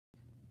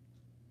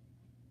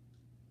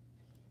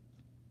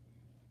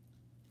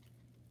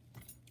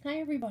Hi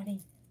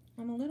everybody.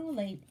 I'm a little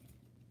late.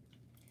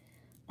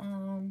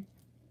 Um,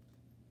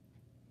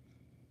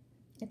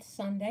 it's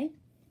Sunday.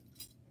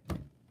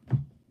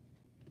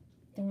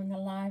 Doing the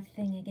live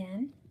thing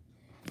again.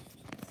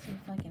 Let's see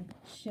if I can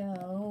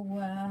show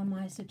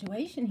my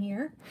situation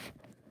here.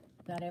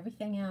 Got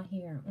everything out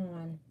here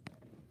on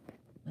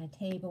my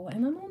table,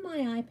 and I'm on my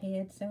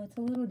iPad, so it's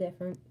a little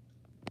different.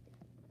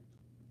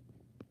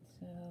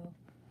 So,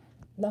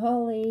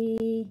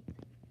 Lolly,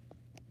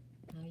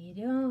 how you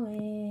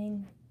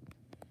doing?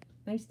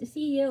 Nice to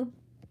see you.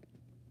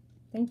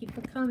 Thank you for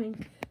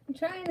coming. I'm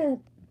trying to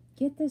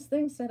get this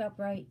thing set up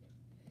right.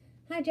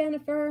 Hi,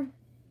 Jennifer.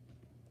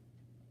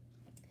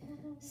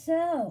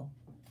 So,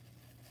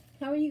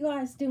 how are you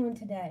guys doing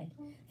today?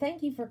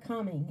 Thank you for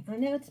coming. I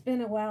know it's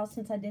been a while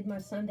since I did my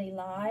Sunday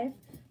live.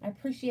 I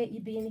appreciate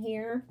you being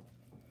here.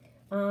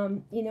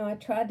 I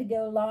tried to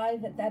go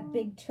live at that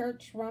big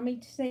church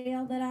rummage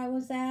sale that I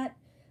was at.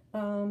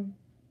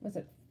 Was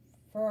it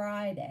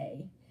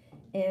Friday?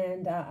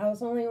 And I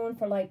was only on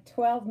for like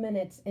 12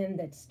 minutes and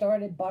it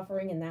started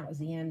buffering and that was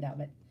the end of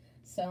it.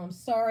 So I'm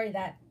sorry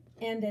that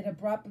ended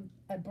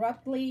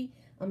abruptly.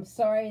 I'm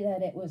sorry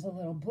that it was a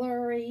little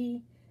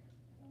blurry.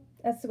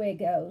 That's the way it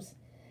goes.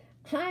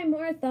 Hi,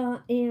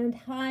 Martha, and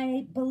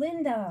hi,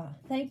 Belinda.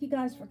 Thank you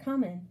guys for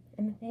coming.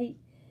 And hey,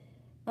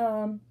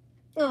 oh,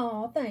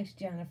 thanks,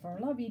 Jennifer.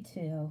 Love you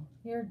too.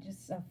 You're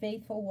just a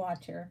faithful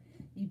watcher.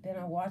 You've been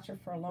a watcher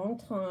for a long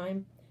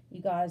time.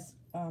 You guys,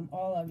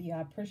 all of you, I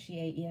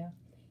appreciate you.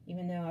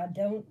 Even though I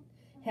don't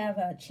have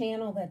a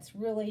channel that's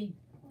really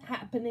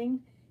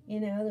happening,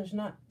 there's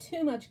not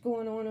too much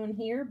going on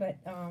here, but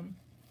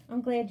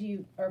I'm glad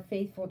you are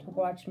faithful to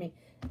watch me.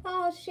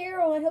 Oh,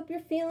 Cheryl, I hope you're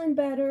feeling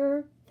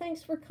better.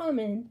 Thanks for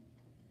coming.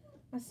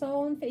 I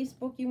saw on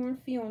Facebook you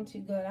weren't feeling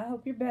too good. I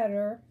hope you're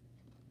better.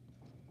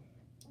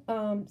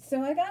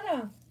 So I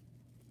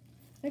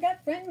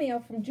got friend mail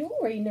from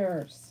Jewelry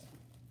Nurse.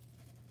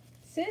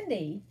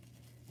 Cindy.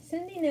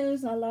 Cindy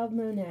knows I love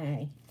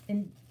Monet.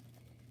 And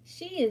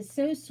she is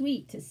so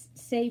sweet to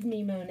save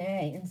me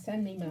Monet and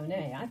send me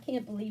Monet. I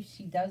can't believe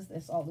she does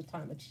this all the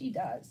time, but she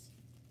does.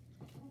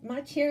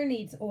 My chair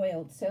needs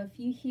oiled, so if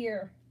you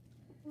hear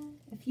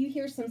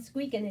some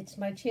squeaking, it's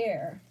my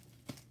chair.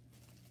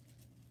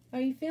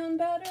 Are you feeling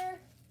better?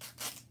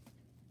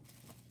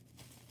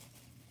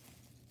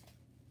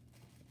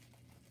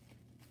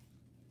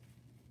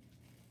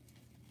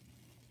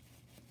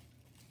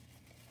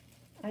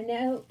 I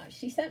know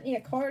she sent me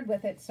a card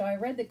with it, so I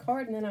read the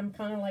card and then I'm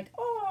kind of like,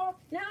 oh,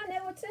 now I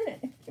know what's in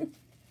it.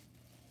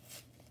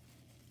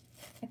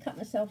 I cut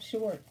myself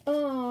short.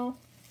 Oh,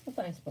 well,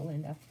 thanks,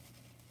 Belinda.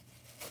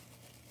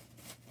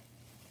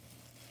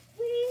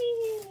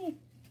 Whee!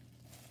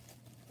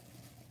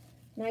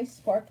 Nice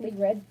sparkly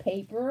red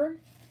paper.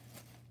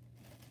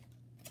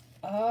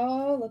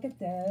 Oh, look at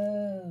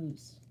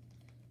those.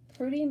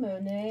 Pretty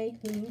Monet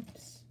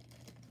hoops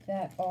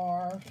that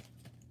are,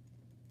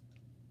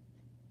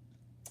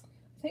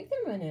 I think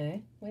they're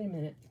Monet. Wait a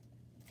minute.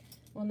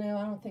 Well, no,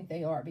 I don't think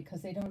they are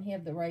because they don't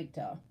have the right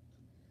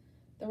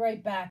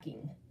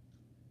backing.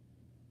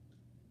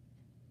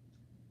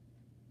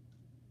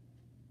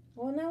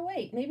 Well, no,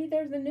 wait. Maybe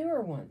they're the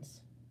newer ones.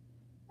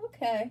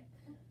 Okay.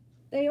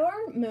 They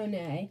are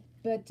Monet,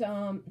 but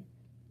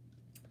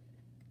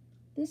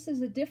this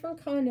is a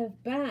different kind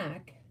of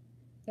back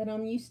that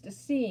I'm used to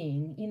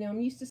seeing. I'm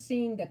used to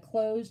seeing the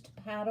closed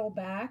paddle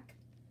back.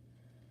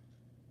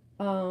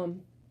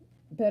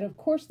 But of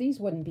course these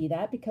wouldn't be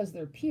that because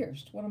they're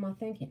pierced. What am I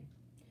thinking?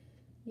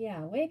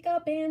 Yeah, wake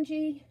up,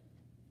 Angie.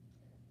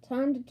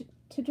 Time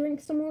to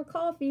drink some more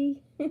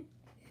coffee.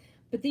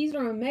 But these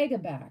are Omega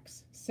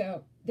backs,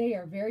 so they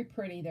are very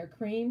pretty. They're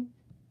cream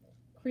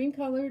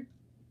colored,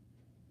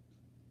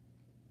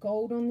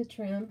 gold on the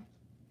trim,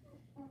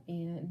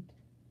 and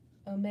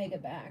Omega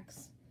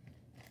backs.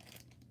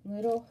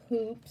 Little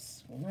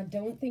hoops. And I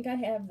don't think I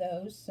have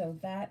those, so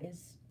that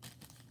is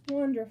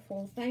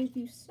wonderful. Thank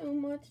you so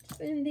much,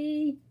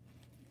 Cindy.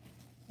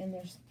 And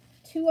there's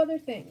two other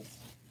things.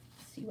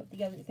 Let's see what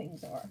the other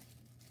things are.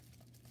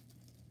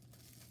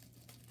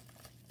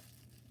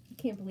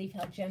 I can't believe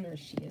how generous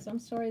she is. I'm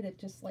sorry that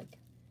just like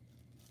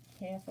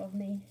half of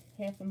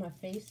my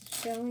face is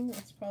showing.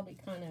 That's probably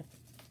kind of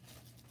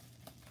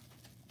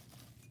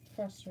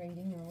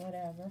frustrating or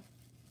whatever.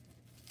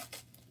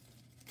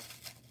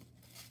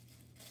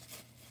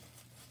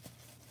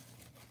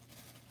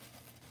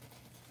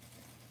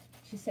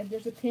 She said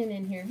there's a pin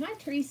in here. Hi,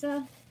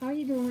 Teresa. How are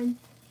you doing?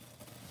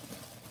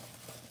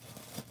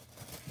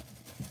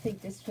 I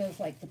think this feels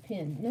like the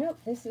pin. Nope,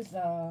 this is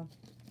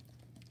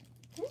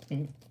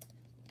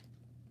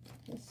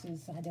this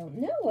is, I don't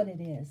know what it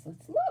is.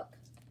 Let's look.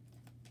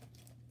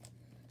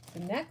 It's a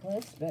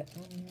necklace, but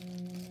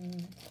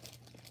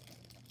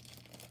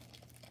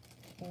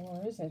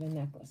or is it a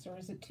necklace, or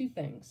is it two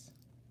things?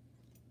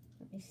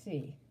 Let me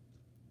see.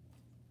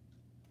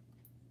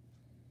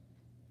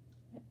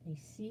 Let me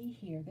see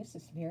here. This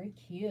is very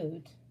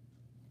cute.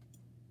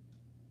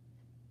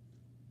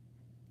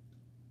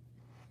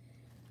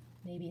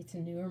 Maybe it's a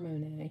newer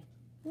Monet.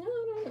 No,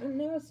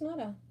 it's not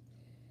a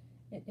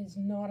It is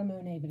not a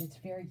Monet, but it's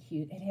very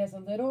cute. It has a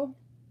little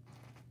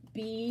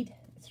bead.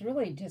 It's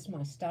really just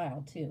my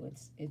style too.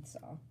 It's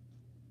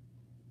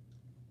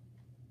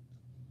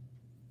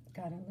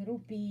got a little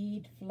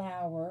bead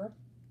flower.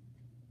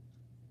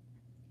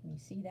 Can you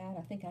see that?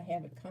 I think I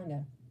have it kind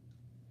of,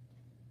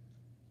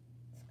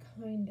 it's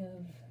kind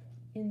of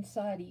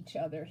inside each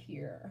other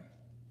here.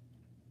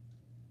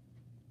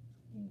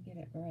 Let me get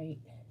it right.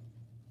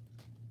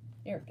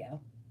 There we go.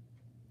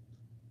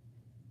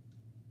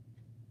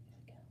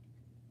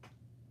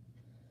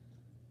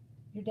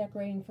 You're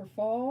decorating for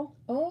fall?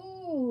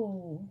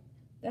 Oh,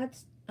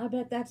 I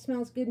bet that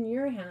smells good in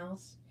your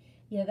house.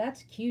 Yeah,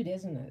 that's cute,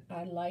 isn't it?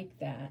 I like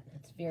that.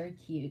 It's very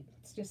cute.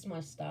 It's just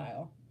my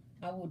style.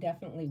 I will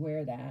definitely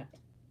wear that.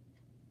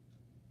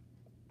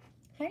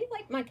 How do you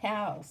like my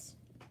cows?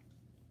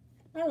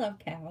 I love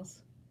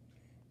cows.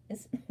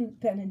 It's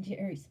Ben and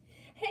Jerry's.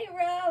 Hey,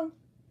 Ro.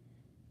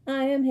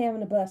 I am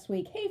having a blessed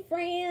week. Hey,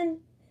 Fran.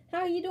 How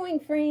are you doing,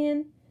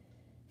 Fran?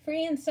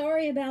 Fran,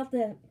 sorry about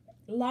the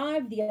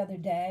live the other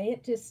day.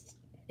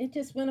 It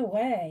just went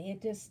away.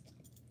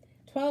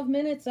 12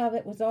 minutes of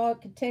it was all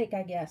it could take,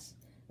 I guess,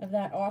 of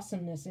that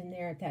awesomeness in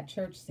there at that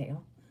church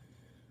sale.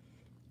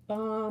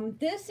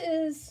 This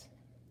is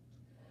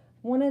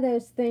one of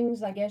those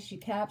things I guess you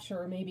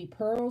capture maybe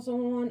pearls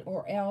on,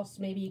 or else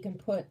maybe you can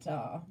put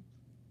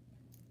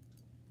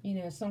you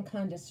know, some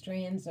kind of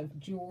strands of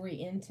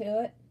jewelry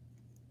into it.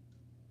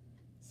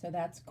 So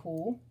that's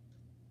cool.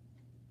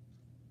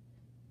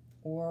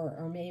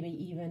 Or maybe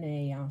even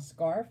a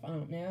scarf, I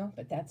don't know,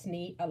 but that's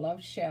neat. I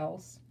love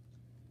shells,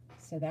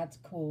 so that's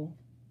cool.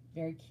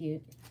 Very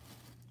cute.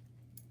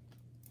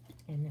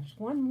 And there's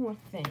one more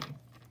thing,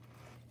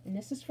 and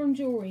this is from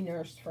Jewelry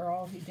Nurse for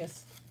all who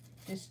just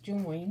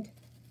joined.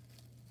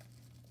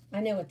 I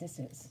know what this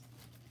is,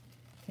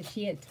 because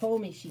she had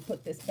told me she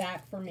put this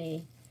back for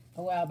me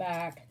a while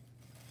back.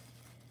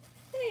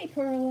 Hey,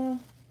 Perla.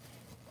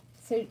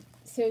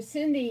 So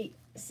Cindy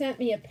sent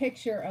me a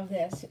picture of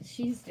this.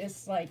 She's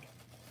just like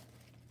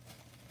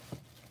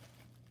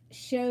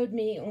showed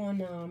me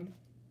on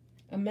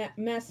a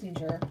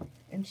messenger,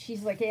 and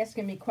she's like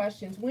asking me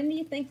questions. When do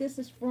you think this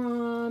is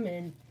from?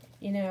 And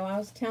you know, I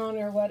was telling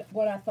her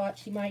what I thought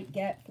she might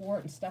get for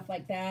it and stuff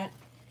like that.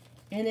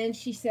 And then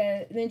she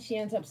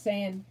ends up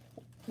saying,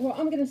 well,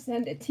 I'm gonna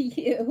send it to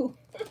you.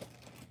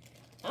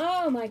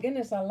 Oh my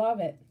goodness, I love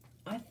it.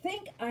 I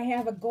think I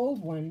have a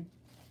gold one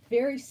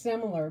very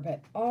similar,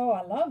 but oh,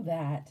 I love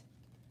that.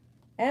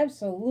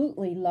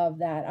 Absolutely love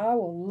that. I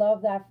will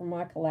love that for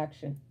my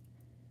collection.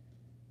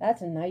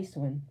 That's a nice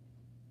one.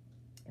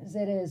 As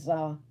it is,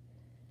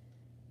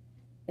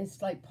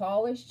 it's like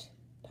polished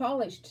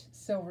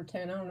silver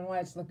tone. I don't know why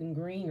it's looking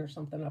green or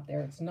something up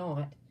there. It's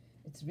not.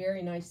 It's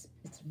very nice.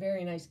 It's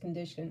very nice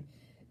condition.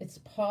 It's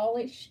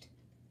polished,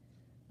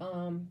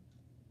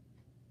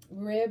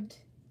 ribbed,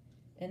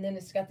 and then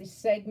it's got these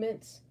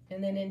segments,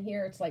 and then in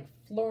here it's like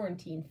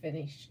Florentine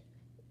finish,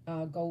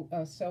 gold,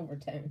 silver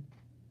tone.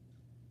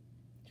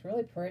 It's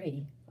really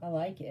pretty. I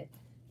like it.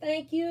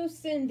 Thank you,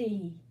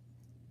 Cindy.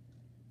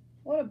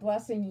 What a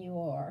blessing you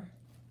are.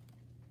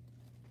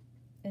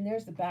 And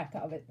there's the back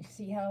of it.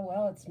 See how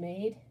well it's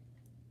made?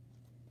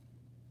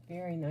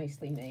 Very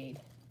nicely made.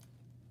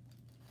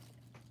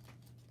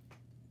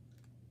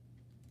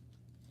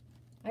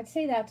 I'd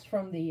say that's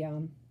from the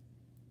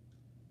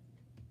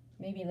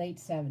maybe late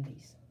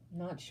 70s.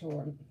 Not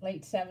sure.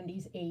 Late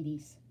 70s,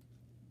 80s.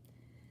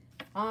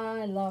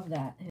 I love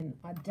that. And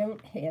I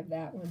don't have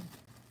that one.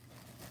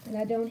 And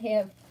I don't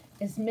have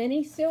as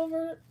many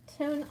silver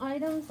tone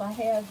items. I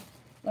have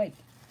like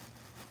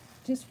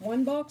just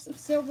one box of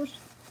silver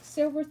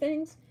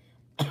things.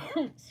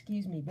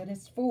 Excuse me, but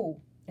it's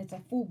full. It's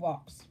a full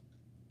box.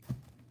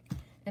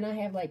 And I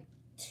have like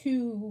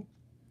two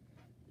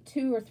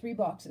or three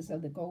boxes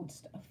of the gold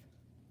stuff.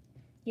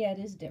 Yeah, it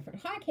is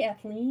different. Hi,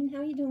 Kathleen.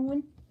 How you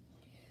doing?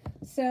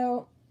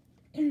 So,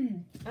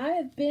 I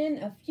have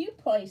been a few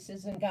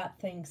places and got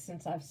things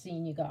since I've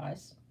seen you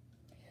guys.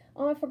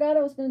 Oh, I forgot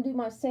I was going to do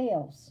my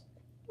sales.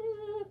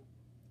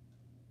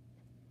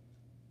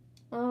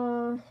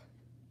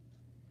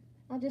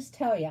 I'll just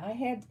tell you, I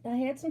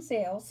had some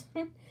sales.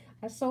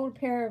 I sold a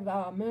pair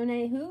of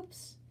Monet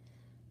hoops.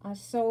 I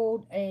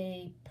sold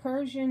a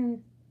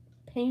Persian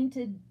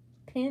painted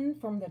pin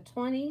from the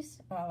 20s,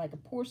 like a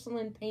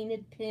porcelain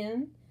painted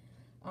pin.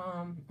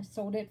 I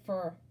sold it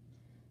for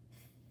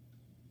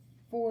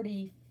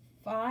 $45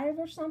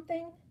 or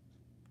something.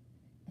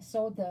 I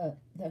sold the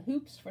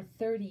hoops for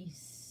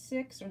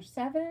 $36 or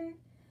 $37.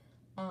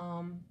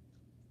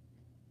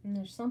 And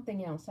there's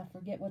something else. I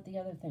forget what the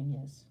other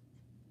thing is.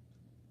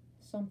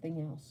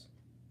 Something else.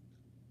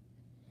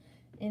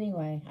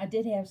 Anyway, I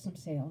did have some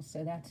sales,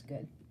 so that's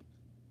good.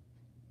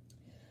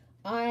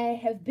 I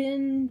have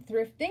been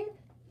thrifting,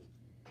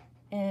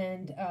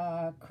 and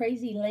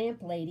Crazy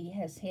Lamp Lady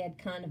has had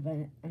kind of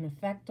an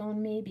effect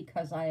on me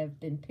because I have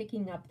been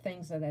picking up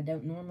things that I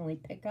don't normally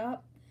pick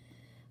up.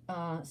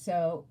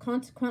 So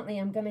consequently,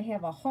 I'm going to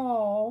have a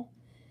haul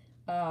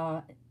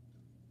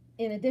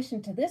in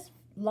addition to this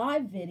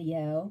live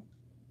video.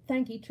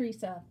 Thank you,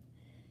 Teresa.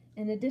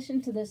 In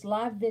addition to this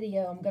live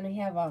video, I'm going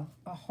to have a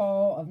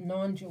haul of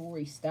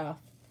non-jewelry stuff.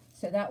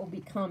 So that will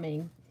be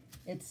coming.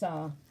 It's,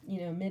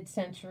 you know,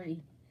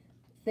 mid-century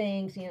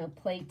things, you know,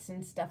 plates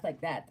and stuff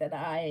like that that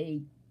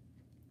I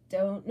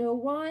don't know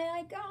why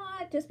I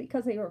got. Just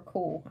because they were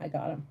cool, I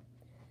got them.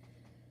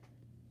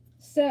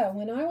 So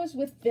when I was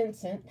with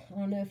Vincent, I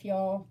don't know if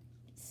y'all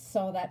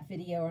saw that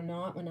video or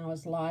not, when I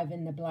was live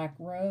in the Black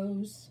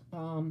Rose.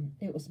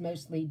 It was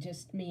mostly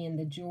just me in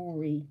the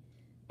jewelry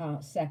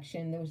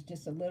section. There was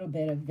just a little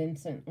bit of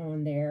Vincent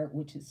on there,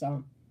 which is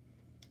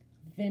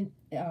Vintage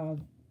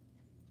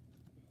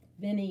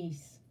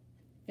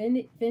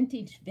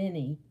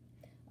Vinny.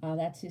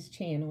 That's his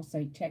channel, so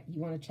you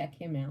want to check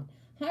him out.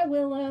 Hi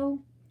Willow,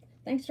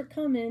 thanks for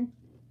coming.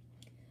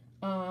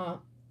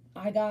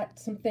 I got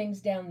some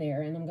things down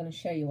there, and I'm going to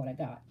show you what I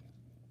got.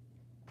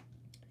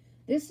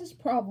 This is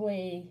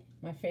probably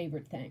my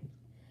favorite thing.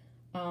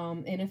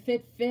 And if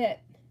it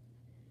fit,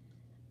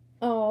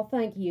 oh,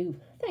 thank you,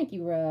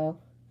 Ro.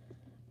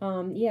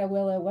 Yeah,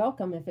 Willow,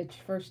 welcome. If it's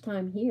your first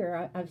time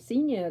here, I've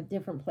seen you at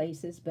different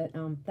places, but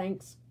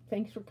thanks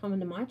for coming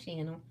to my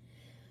channel.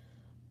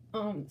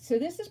 So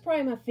this is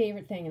probably my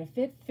favorite thing, and if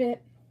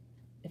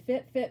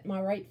it fit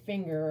my right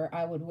finger,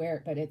 I would wear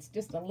it, but it's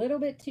just a little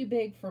bit too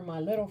big for my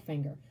little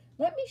finger.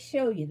 Let me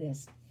show you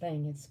this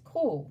thing. It's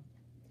cool.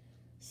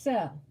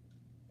 So,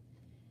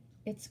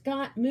 it's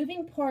got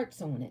moving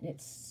parts on it.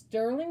 It's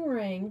sterling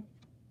ring.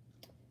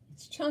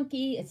 It's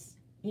chunky. It's,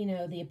 you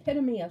know, the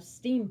epitome of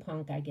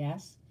steampunk, I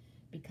guess,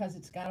 because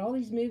it's got all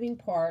these moving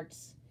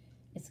parts.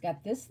 It's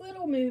got this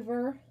little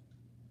mover,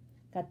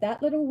 got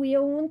that little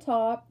wheel on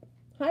top.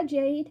 Hi,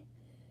 Jade.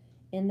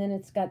 And then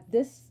it's got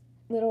this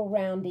little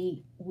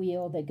roundy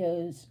wheel that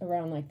goes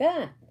around like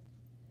that.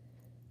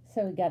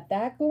 So we got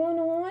that going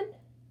on.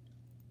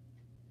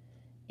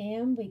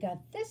 And we got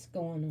this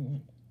going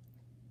on.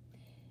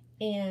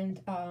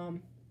 And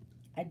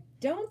I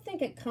don't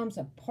think it comes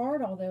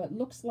apart, although it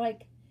looks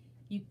like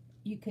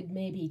you could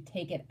maybe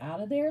take it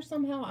out of there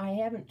somehow. I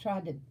haven't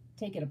tried to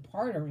take it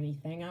apart or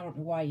anything. I don't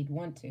know why you'd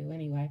want to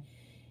anyway.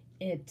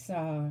 It's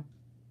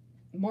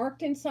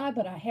marked inside,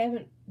 but I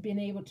haven't been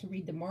able to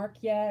read the mark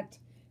yet.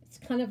 It's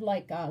kind of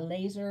like a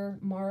laser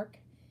mark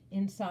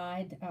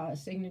inside,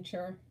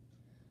 signature,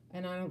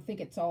 and I don't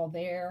think it's all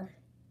there.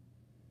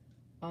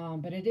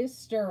 But it is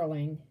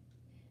sterling,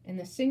 and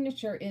the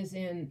signature is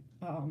in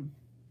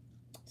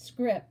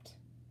script.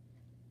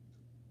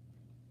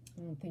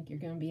 I don't think you're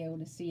going to be able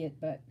to see it,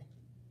 but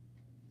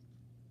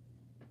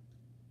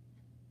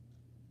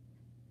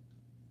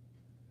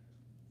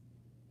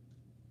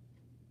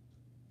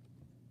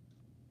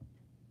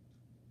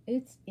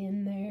it's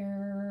in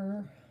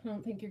there. I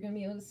don't think you're going to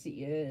be able to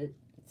see it.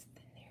 It's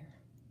in there.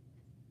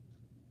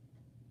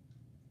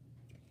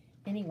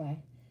 Anyway,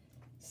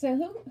 so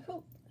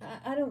who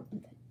I don't,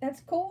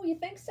 that's cool. You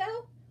think so?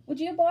 Would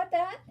you have bought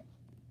that?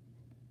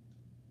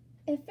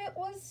 If it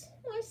was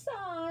my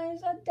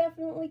size, I'd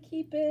definitely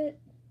keep it,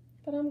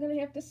 but I'm going to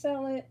have to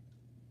sell it.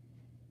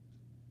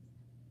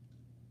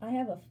 I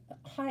have a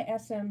high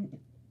SM.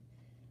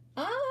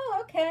 Oh,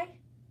 okay.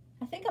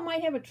 I think I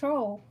might have a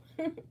troll.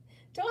 Do I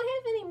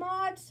have any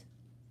mods?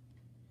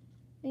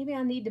 Maybe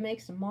I need to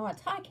make some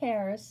mods. Hi,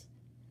 Karis.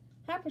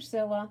 Hi,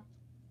 Priscilla.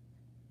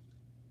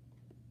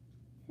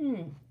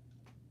 Wonder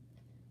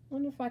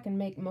if I can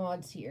make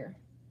mods here.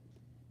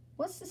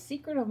 What's the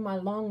secret of my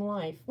long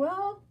life?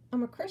 Well,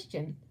 I'm a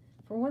Christian,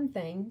 for one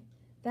thing.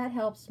 That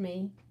helps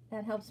me.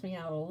 That helps me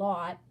out a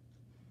lot.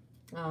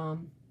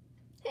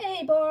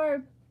 Hey,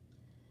 Barb.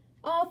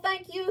 Oh,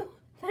 thank you.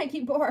 Thank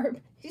you,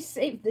 Barb. You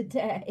saved the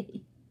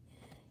day.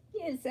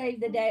 You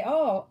saved the day.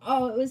 Oh,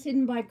 it was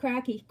hidden by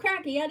Cracky.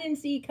 Cracky, I didn't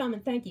see you coming.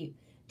 Thank you.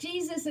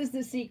 Jesus is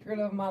the secret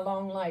of my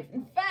long life.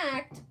 In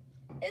fact,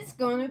 it's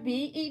going to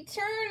be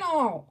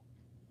eternal.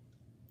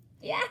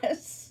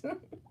 Yes.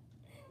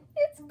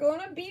 It's going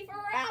to be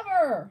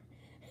forever.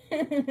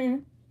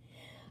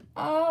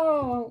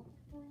 Oh,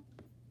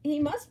 he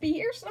must be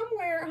here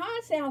somewhere.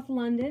 Hi, South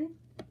London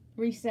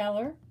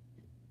reseller.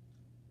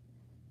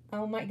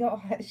 Oh my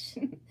gosh.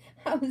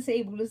 I was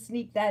able to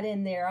sneak that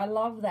in there. I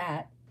love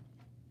that.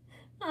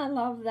 I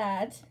love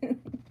that.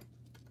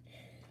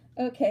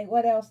 Okay,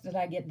 what else did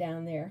I get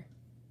down there?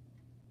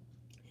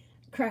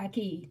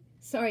 Cracky.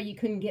 Sorry you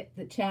couldn't get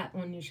the chat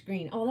on your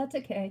screen. Oh, that's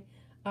okay.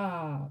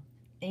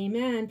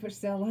 Amen,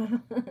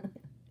 Priscilla.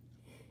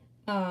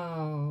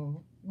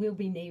 Oh, we'll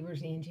be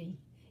neighbors, Angie.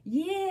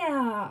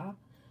 Yeah,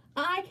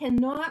 I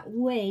cannot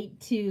wait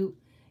to,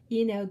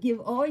 you know,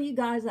 give all you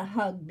guys a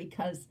hug,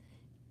 because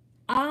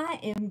I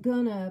am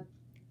gonna,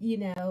 you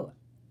know,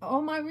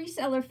 all my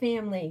reseller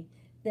family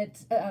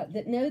that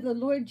know the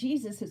Lord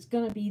Jesus is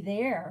gonna be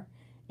there,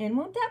 and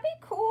won't that be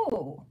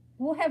cool?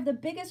 We'll have the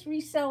biggest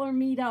reseller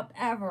meetup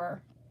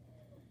ever.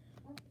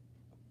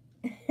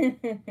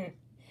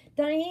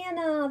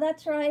 Diana,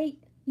 that's right.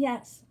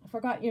 Yes, I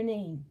forgot your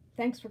name.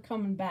 Thanks for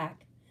coming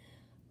back.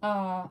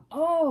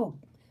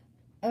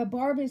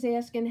 Barb is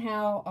asking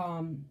how,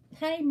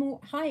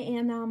 hi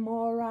Anna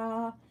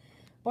Mora.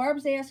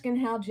 Barb's asking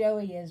how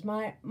Joey is.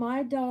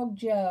 My dog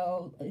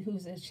Joe,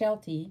 who's a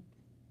Sheltie,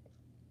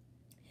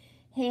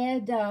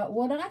 had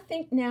what I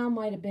think now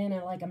might have been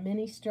like a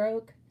mini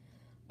stroke.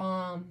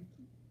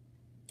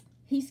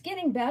 He's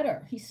getting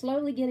better. He's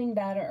slowly getting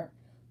better.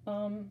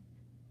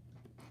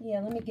 Yeah,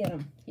 let me get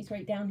him. He's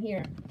right down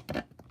here.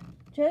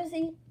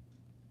 Josie,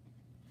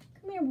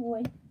 come here,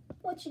 boy.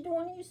 What you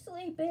doing? Are you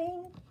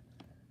sleeping?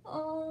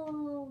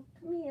 Oh,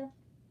 come here.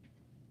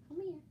 Come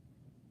here.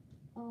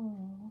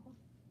 Oh.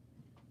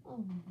 Oh,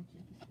 my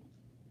Josie.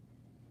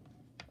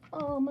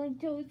 Oh, my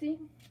Josie.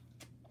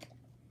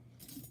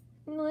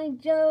 My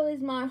Joe is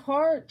my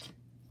heart.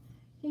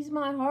 He's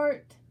my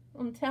heart.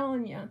 I'm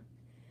telling you.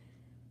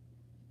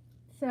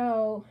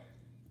 So,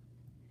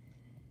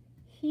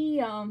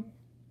 he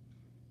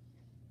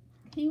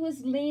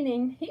was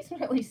leaning. He's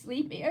really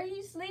sleepy. Are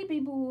you sleepy,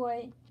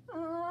 boy?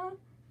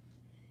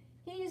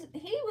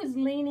 He was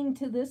leaning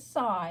to this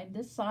side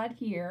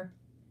here,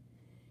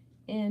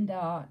 and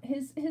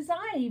his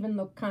eye even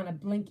looked kind of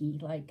blinky,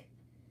 like,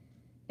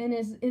 and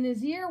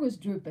his ear was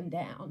drooping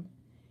down,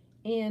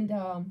 and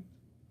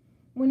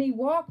when he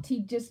walked,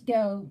 he'd just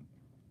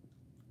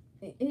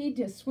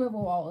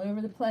swivel all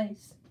over the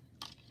place.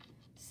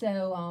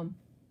 So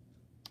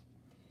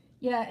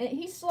yeah,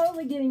 he's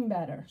slowly getting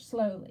better,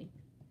 slowly.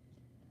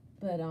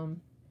 But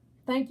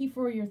thank you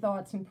for your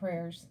thoughts and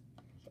prayers,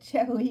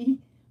 Joey.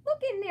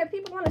 Look in there.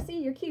 People want to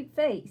see your cute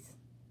face.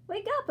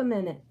 Wake up a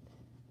minute.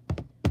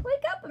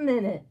 Wake up a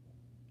minute.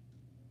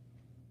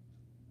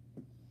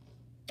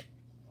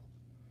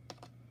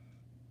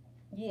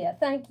 Yeah,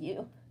 thank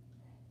you.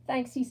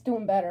 Thanks, he's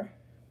doing better.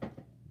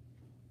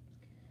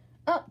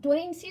 Oh,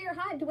 Dwayne's here.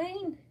 Hi,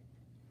 Dwayne.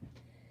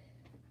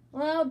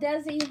 Well,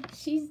 Desi,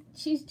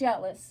 she's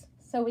jealous.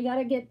 So we got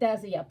to get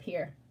Desi up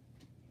here.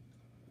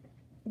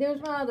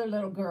 There's my other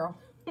little girl.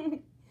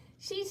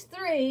 She's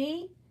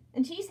 3,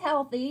 and she's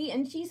healthy,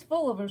 and she's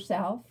full of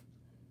herself.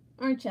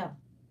 Aren't you?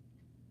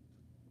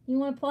 You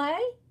want to play?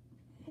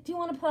 Do you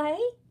want to play?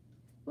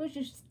 Where's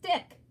your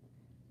stick?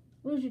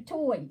 Where's your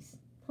toys?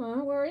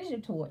 Huh? Where is your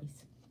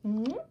toys?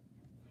 Hmm?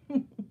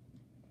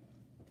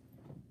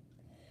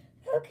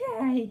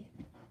 Okay.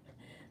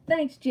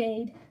 Thanks,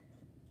 Jade.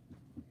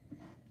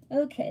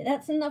 Okay,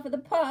 that's enough of the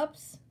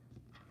pups.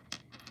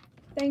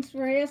 Thanks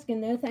for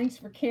asking, though. Thanks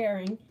for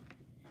caring.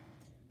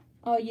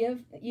 Oh, you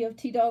have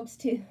 2 dogs,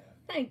 too?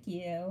 Thank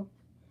you.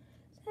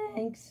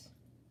 Thanks.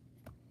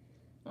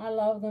 I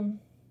love them.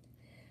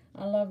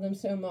 I love them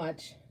so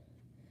much.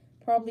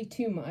 Probably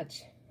too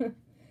much.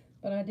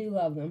 But I do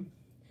love them.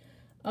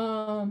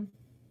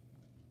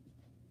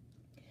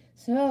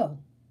 So,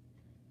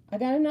 I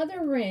got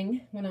another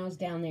ring when I was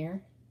down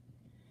there.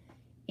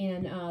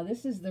 And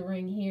this is the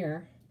ring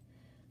here.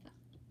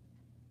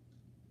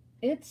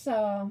 It's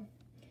abalone,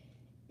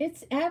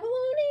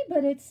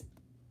 but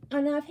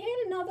and I've had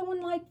another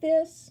one like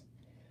this.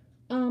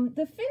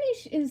 The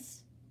finish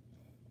is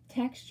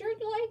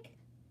textured like.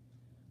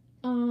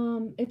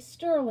 It's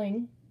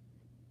sterling.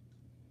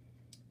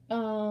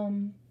 Yeah,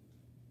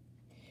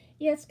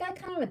 it's got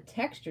kind of a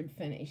textured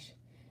finish.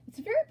 It's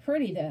very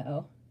pretty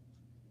though.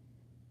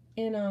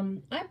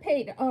 And I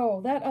paid,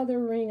 oh, that other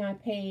ring I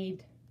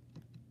think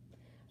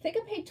I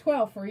paid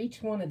 12 for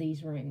each one of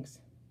these rings.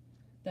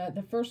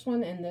 The first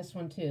one and this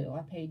one too.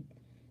 It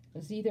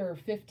was either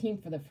 15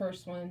 for the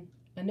first one.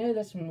 I know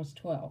this one was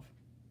 12.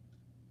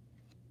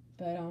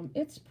 But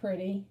it's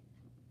pretty.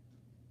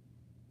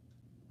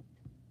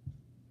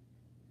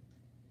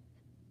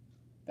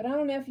 But I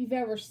don't know if you've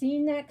ever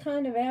seen that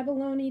kind of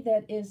abalone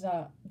that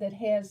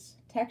has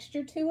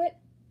texture to it.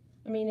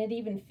 I mean, it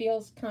even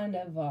feels kind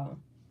of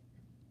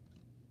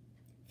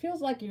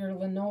feels like your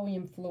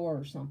linoleum floor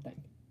or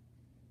something.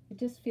 It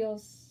just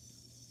feels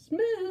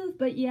smooth,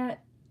 but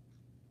yet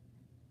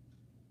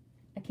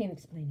I can't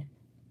explain it.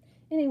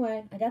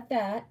 Anyway, I got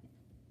that.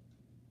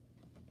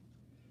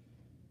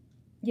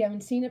 You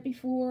haven't seen it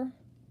before?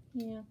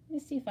 Yeah, let me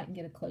see if I can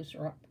get a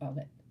closer up of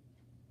it.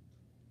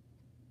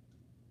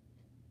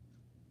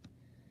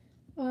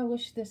 Oh, I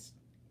wish this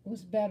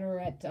was better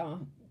at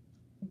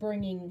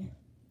bringing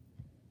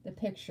the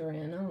picture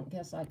in. I don't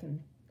guess I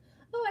can.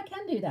 Oh, I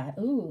can do that.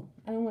 Ooh,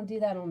 I don't want to do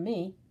that on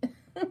me.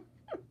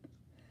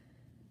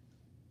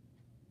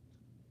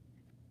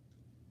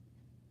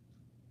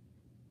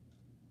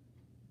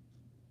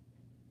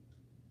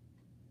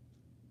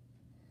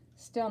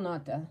 Still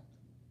not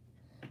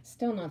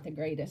the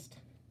greatest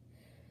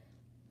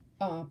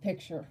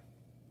picture.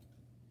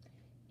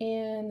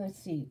 And let's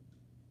see.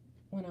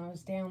 When I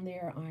was down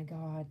there, I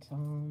got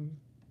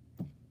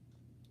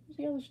what's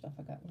the other stuff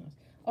I got?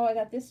 I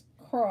got this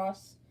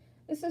cross.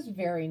 This is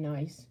very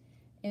nice.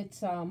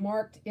 It's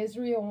marked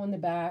Israel on the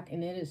back,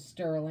 and it is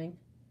sterling,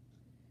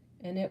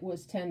 and it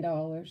was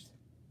 $10.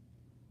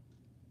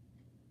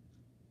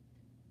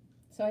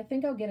 So I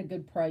think I'll get a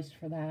good price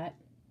for that.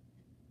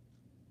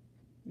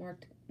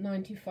 Marked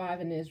 $9.25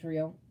 in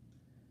Israel.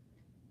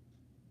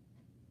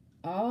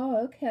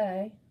 Oh,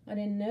 okay. I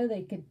didn't know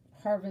they could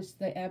harvest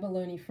the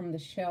abalone from the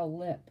shell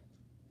lip.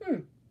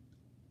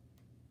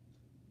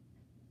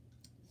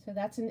 So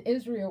that's an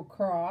Israel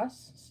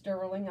cross,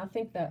 sterling. I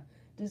think the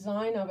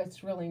design of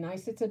it's really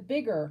nice. It's a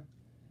bigger,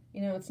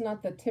 you know, it's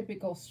not the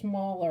typical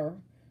smaller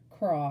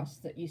cross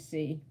that you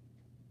see.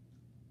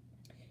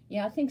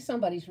 Yeah, I think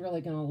somebody's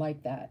really going to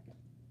like that.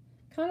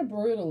 Kind of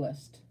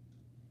brutalist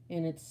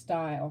in its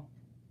style.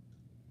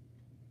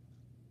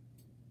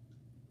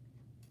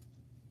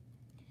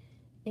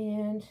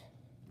 And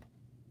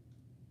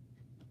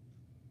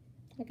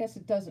I guess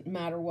it doesn't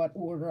matter what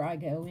order I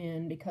go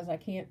in because I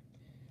can't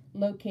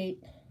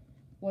locate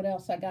what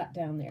else I got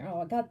down there.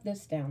 Oh, I got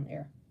this down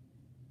there.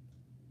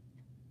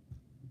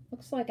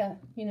 Looks like a,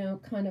 you know,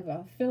 kind of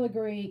a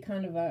filigree,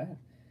 kind of a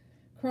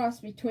cross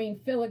between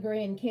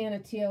filigree and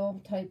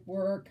canotille type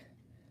work.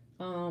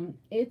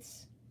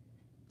 It's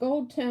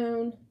gold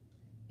tone,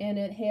 and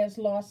it has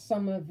lost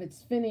some of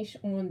its finish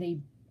on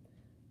the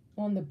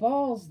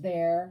balls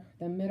there,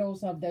 the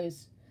middles of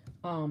those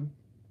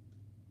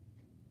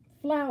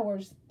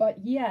flowers, but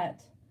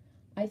yet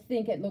I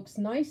think it looks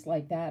nice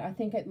like that. I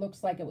think it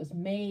looks like it was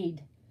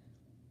made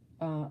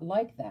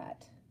like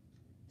that,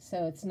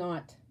 so it's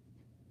not,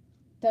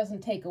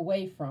 doesn't take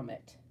away from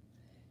it.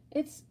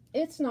 It's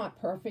not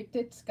perfect.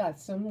 It's got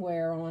some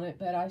wear on it,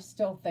 but I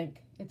still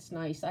think it's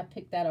nice. I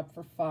picked that up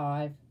for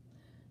 $5.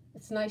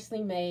 It's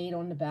nicely made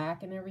on the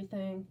back and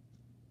everything.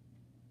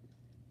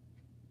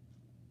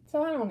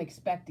 So I don't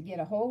expect to get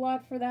a whole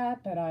lot for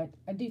that, but I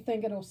do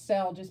think it'll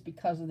sell just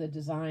because of the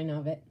design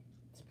of it.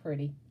 It's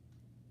pretty.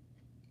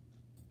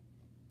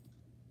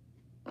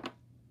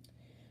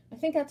 I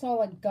think that's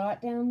all I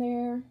got down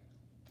there.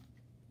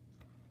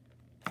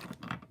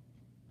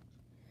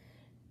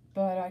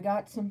 But I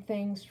got some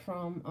things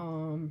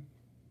from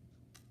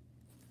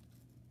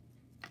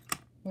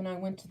when I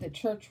went to the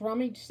church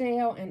rummage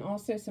sale, and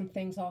also some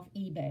things off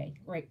eBay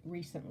right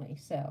recently.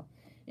 So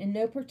in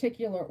no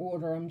particular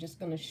order, I'm just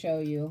going to show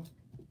you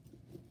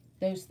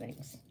those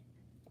things.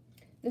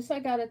 This I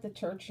got at the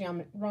church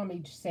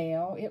rummage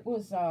sale. It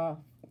was $5,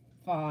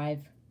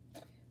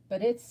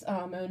 but it's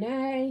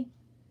Monet,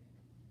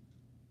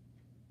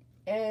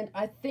 and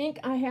I think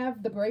I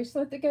have the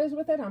bracelet that goes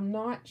with it. I'm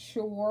not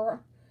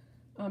sure.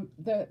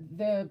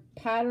 The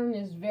pattern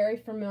is very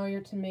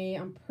familiar to me.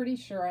 I'm pretty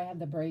sure I have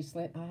the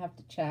bracelet. I have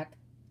to check.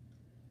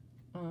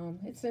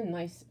 It's in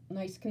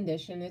nice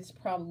condition. It's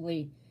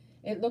probably,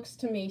 it looks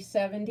to me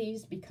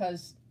 70s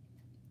because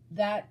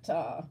that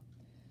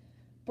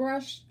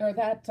brush, or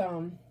that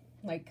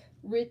like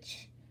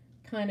rich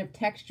kind of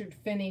textured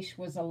finish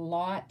was a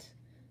lot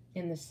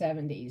in the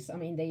 70s. I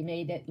mean, they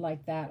made it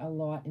like that a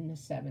lot in the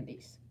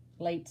 70s,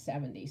 late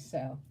 70s.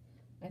 So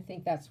I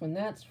think that's when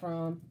that's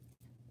from.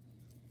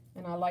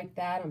 And I like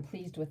that. I'm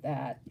pleased with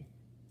that.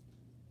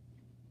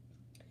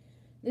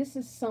 This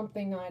is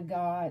something I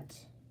got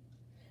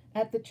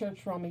at the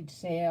church rummage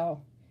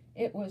sale.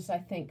 It was, I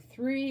think,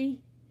 $3.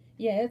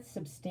 Yeah, it's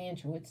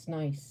substantial. It's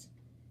nice.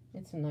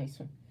 It's a nice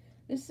one.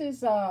 This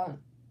is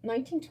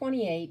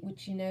 1928,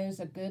 which you know is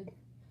a good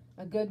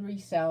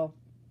resale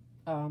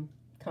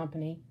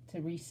company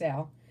to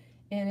resell.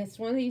 And it's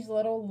one of these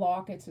little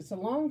lockets. It's a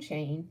long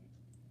chain,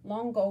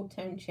 long gold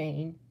tone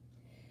chain.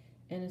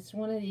 And it's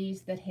one of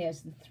these that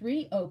has the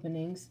 3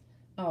 openings.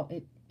 Oh,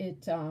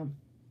 it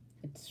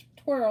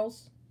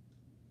twirls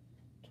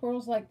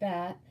like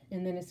that,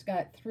 and then it's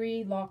got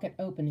 3 locket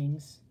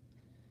openings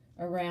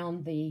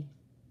around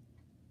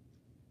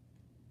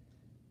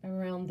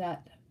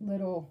that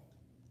little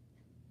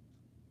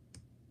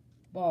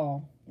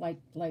ball,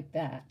 like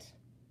that.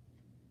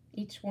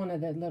 Each one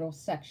of the little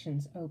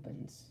sections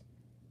opens.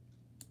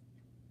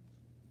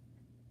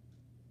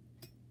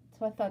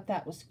 So I thought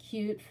that was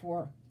cute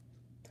for.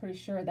 Pretty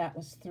sure that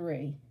was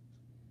 3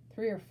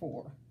 or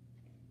 4.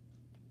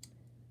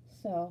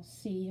 So I'll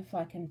see if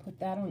I can put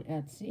that on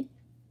Etsy.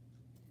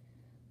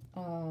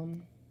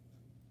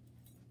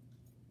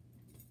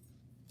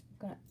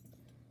 Got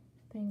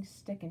things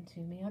sticking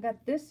to me. I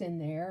got this in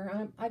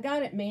there. I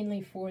got it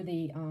mainly for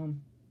the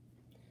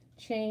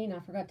chain. I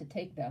forgot to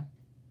take the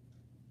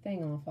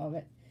thing off of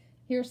it.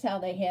 Here's how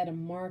they had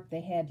them marked. They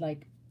had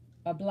like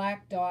a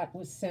black dot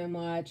was so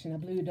much, and a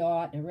blue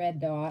dot, and a red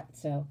dot.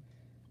 So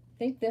I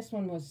think this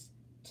one was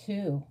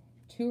 2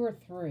 or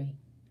 3.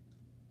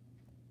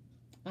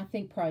 I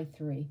think probably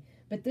 3.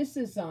 But this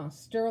is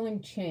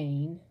sterling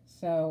chain,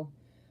 so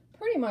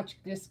pretty much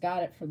just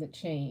got it for the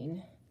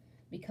chain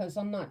because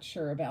I'm not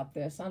sure about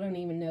this. I don't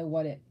even know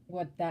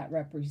what that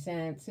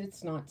represents.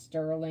 It's not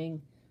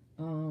sterling.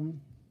 You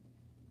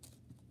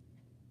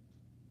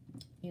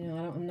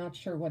know, I'm not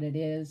sure what it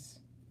is.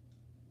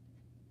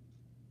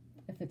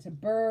 If it's a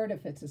bird,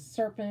 if it's a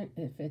serpent,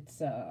 if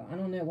it's I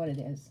don't know what it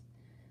is.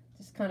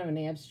 Just kind of an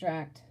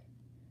abstract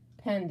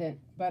pendant,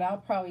 but I'll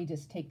probably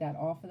just take that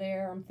off of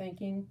there, I'm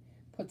thinking.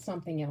 Put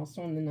something else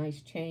on the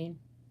nice chain.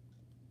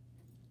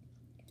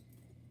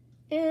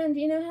 And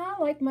you know how I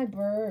like my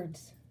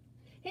birds.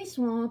 Hey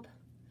Swamp,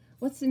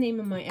 what's the name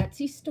of my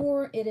Etsy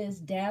store? It is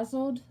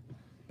Dazzled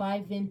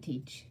by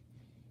Vintage.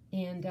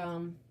 And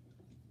on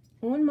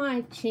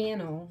my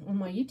channel, on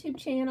my YouTube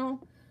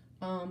channel,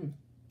 on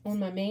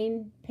my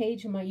main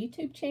page of my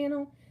YouTube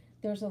channel,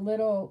 there's a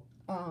little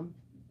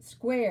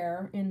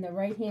square in the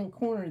right hand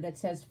corner that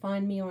says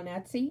find me on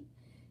Etsy.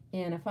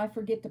 And if I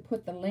forget to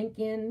put the link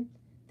in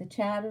the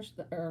chat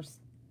or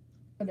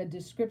the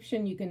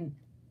description, you can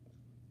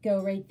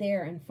go right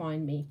there and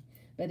find me.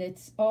 But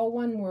it's all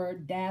one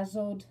word,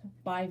 Dazzled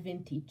by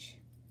Vintage.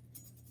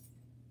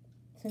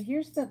 So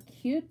here's the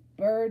cute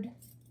bird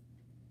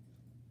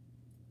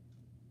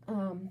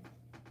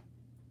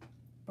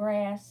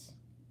brass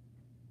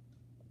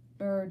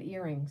bird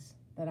earrings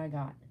that I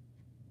got.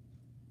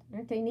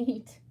 Aren't they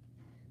neat?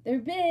 They're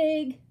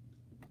big,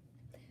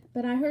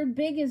 but I heard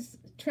big is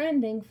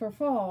trending for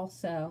fall,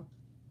 so.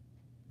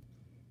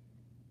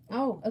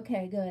 Oh,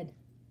 okay, good.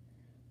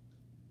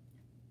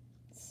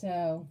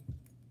 So,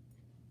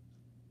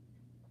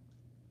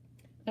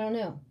 I don't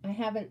know. I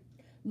haven't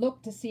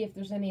looked to see if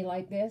there's any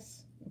like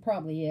this. It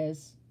probably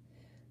is.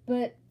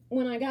 But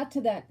when I got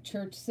to that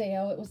church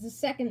sale, it was the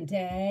second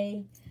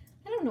day.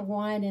 I don't know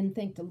why I didn't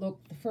think to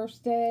look the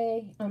first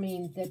day. I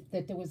mean,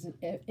 that there was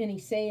any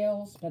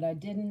sales, but I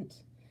didn't.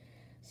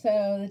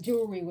 So the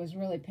jewelry was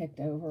really picked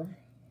over.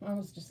 I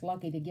was just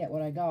lucky to get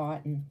what I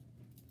got, and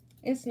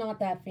it's not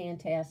that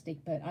fantastic,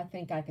 but I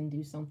think I can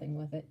do something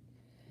with it.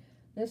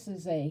 This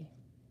is a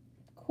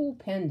cool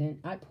pendant.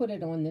 I put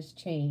it on this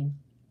chain.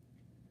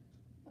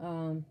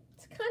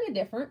 It's kind of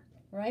different,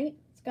 right?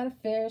 It's got a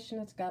fish,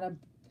 and it's got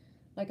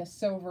like a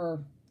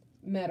silver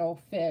metal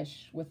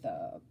fish with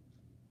a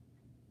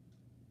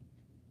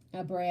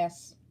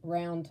brass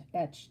round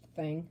etched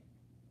thing.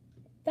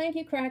 Thank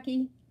you,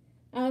 Cracky.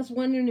 I was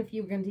wondering if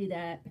you were going to do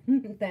that.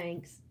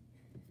 Thanks.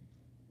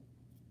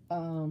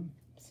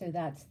 So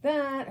that's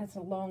that. That's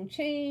a long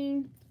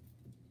chain.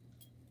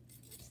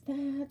 What's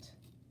that?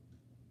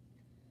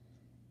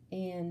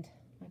 And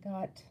I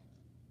got,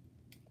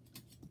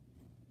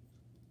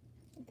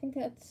 I think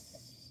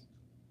that's,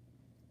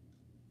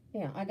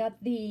 yeah, I got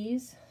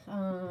these.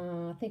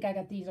 I think I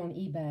got these on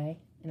eBay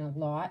in a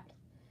lot.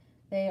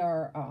 They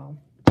are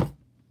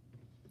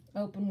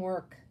open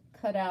work,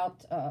 cut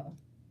out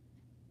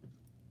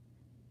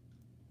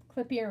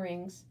clip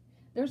earrings.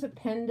 There's a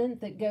pendant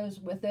that goes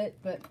with it,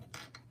 but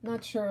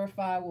not sure if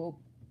I will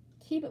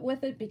keep it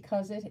with it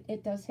because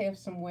it does have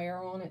some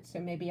wear on it, so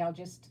maybe I'll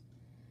just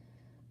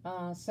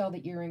sell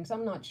the earrings.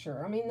 I'm not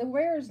sure. I mean, the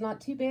wear is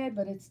not too bad,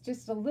 but it's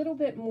just a little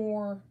bit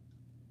more,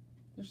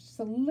 there's just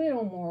a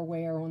little more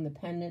wear on the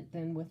pendant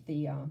than with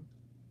the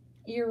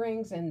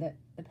earrings, and the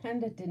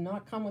pendant did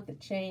not come with the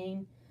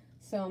chain,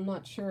 so I'm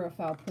not sure if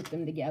I'll put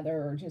them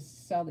together or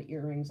just sell the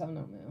earrings. I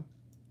don't know.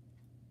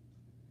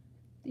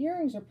 The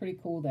earrings are pretty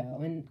cool though,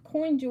 and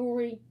coin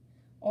jewelry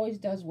always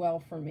does well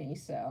for me,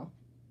 so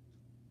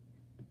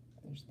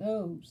there's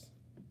those.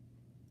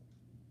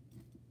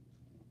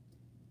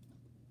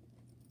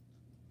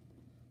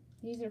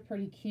 These are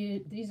pretty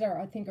cute. These are,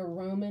 I think, are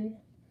Roman.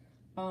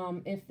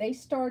 If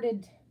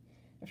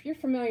you're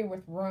familiar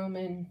with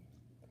Roman,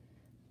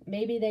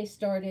 maybe they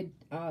started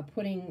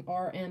putting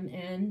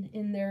RMN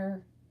in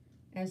there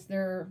as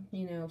their,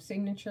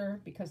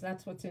 signature, because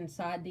that's what's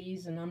inside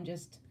these, and I'm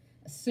just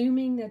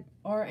assuming that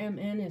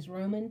RMN is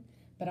Roman,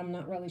 but I'm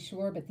not really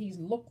sure. But these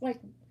look like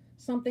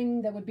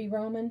something that would be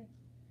Roman,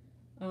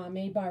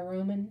 made by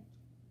Roman.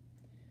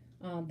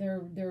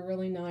 They're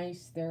really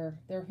nice.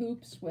 They're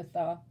hoops with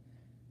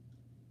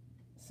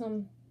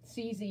some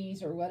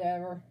CZs or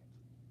whatever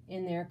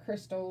in there,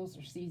 crystals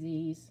or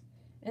CZs,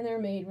 and they're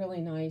made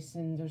really nice,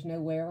 and there's no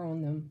wear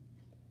on them.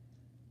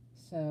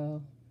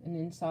 So, and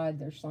inside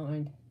they're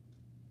signed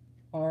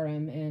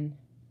RMN.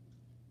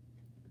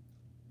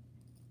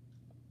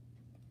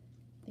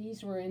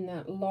 These were in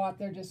that lot.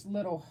 They're just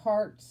little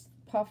hearts,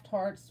 puffed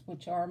hearts,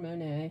 which are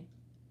Monet.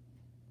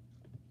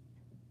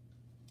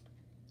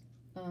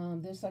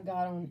 This I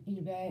got on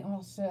eBay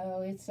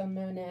also. It's a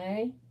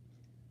Monet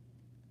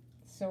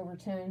silver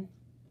tone.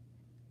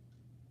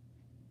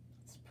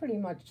 It's pretty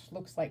much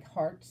looks like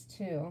hearts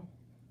too.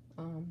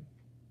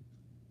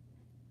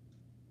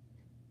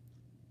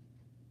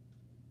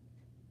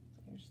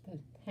 There's the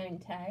hang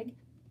tag.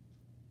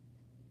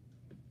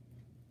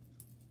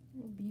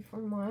 Will be for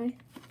my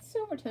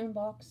silver tone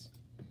box.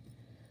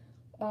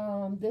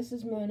 This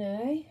is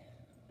Monet.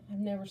 I've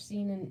never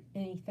seen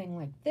anything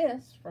like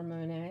this for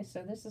Monet.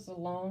 So this is a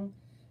long,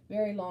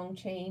 very long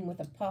chain with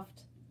a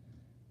puffed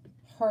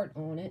heart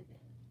on it.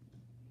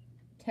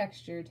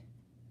 Textured.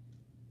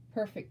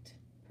 Perfect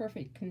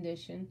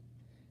condition.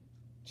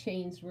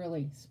 Chain's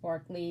really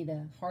sparkly.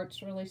 The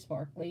heart's really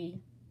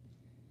sparkly.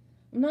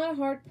 I'm not a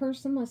heart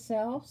person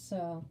myself,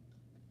 so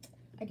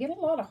I get a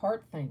lot of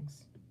heart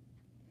things.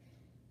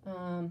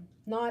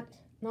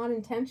 Not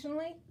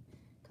intentionally,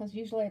 because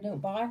usually I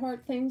don't buy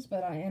heart things,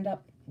 but I end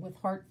up with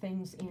heart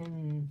things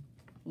in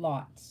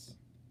lots.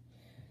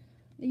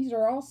 These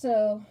are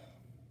also,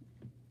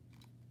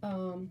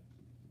 oh,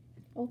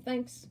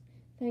 thanks,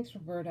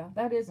 Roberta.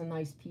 That is a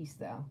nice piece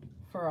though,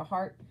 for a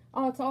heart.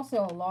 Oh, it's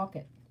also a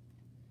locket.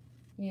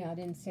 Yeah, I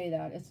didn't say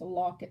that. It's a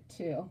locket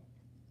too.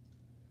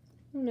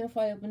 I don't know if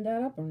I opened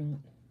that up or not.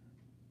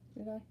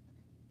 Did I?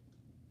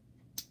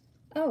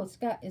 Oh,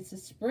 it's a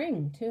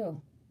spring too.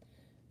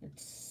 It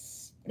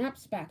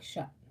snaps back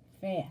shut.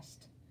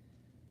 fast.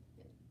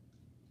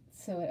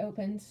 So it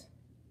opens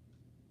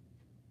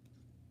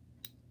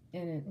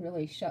and it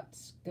really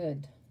shuts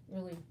good.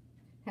 Really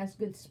has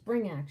good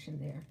spring action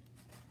there.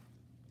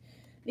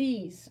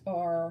 These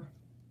are,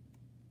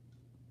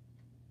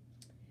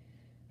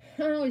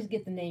 I always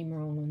get the name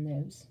wrong on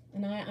those.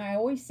 And I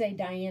always say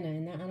Diana,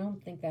 and I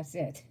don't think that's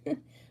it.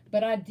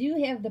 But I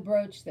do have the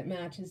brooch that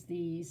matches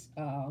these.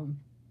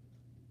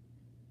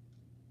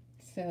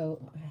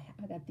 So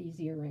I got these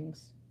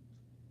earrings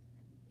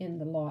in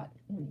the lot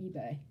on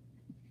eBay.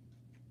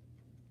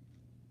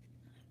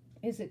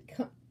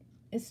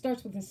 It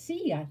starts with a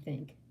C, I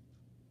think.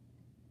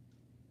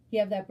 You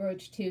have that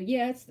brooch too.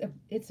 Yeah,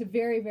 it's a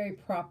very, very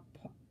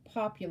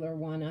popular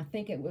one. I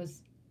think it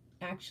was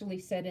actually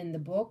said in the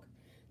book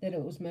that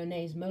it was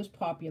Monet's most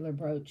popular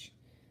brooch.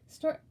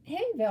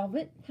 Hey,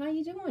 Velvet, how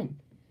you doing?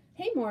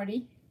 Hey,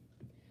 Marty.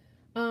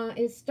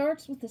 It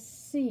starts with a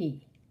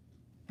C.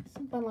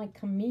 Something like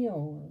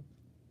Camille.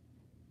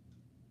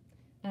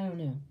 Or, I don't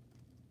know.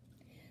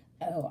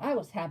 Oh, I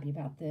was happy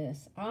about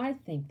this. I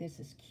think this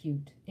is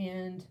cute.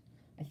 And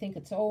I think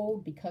it's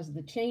old because of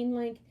the chain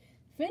link.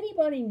 If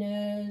anybody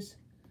knows,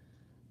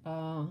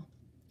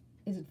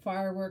 is it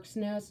fireworks?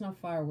 No, it's not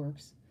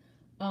fireworks.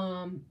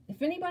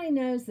 If anybody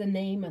knows the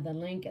name of the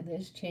link of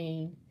this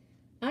chain,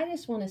 I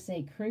just want to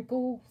say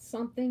crinkle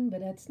something,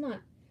 but that's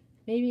not.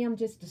 Maybe I'm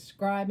just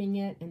describing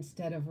it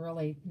instead of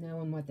really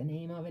knowing what the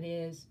name of it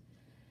is.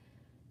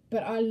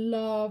 But I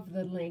love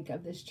the link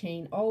of this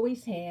chain,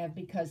 always have,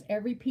 because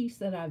every piece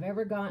that I've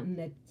ever gotten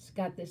that's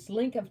got this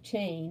link of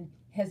chain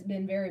has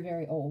been very,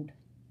 very old.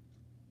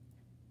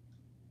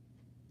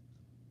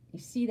 You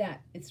see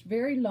that? It's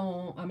very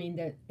long. I mean,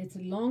 it's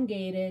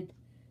elongated,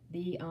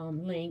 the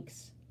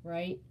links,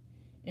 right?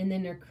 And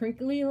then they're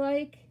crinkly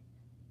like.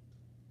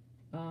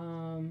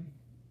 Kind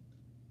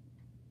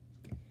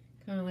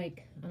of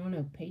like, I don't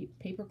know,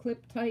 paperclip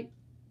type,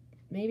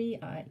 maybe.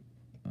 I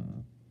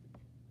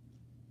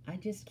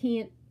just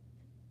can't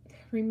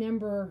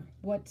remember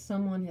what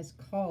someone has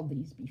called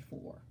these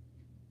before.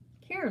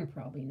 Karen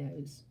probably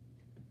knows.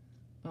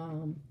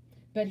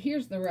 But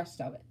here's the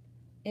rest of it.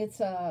 It's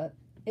a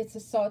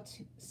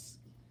sauteur,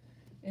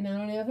 and I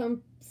don't know if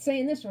I'm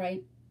saying this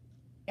right.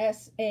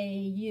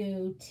 Sautoir,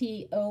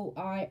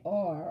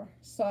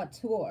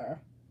 sauteur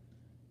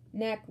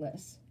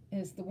necklace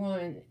is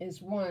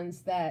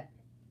ones that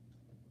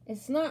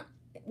it's not,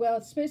 well,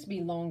 it's supposed to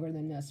be longer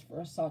than this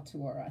for a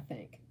sauteur, I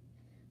think.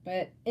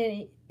 But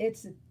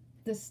it's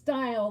the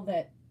style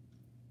that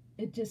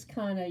you just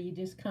kind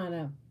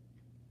of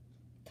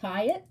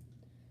tie it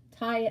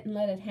and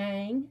let it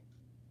hang.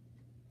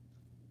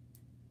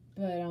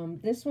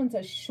 But this one's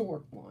a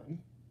short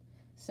one,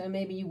 so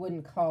maybe you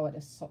wouldn't call it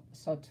a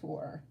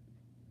sauteur.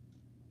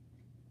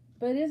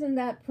 But isn't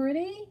that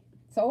pretty?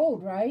 It's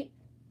old, right?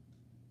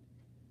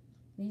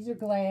 These are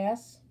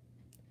glass.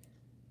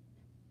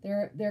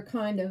 They're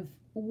kind of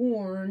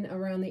worn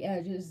around the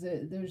edges.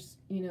 There's,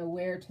 you know,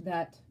 wear to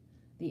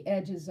the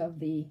edges of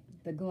the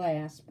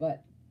glass,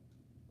 but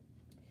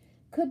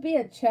could be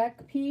a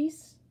check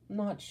piece.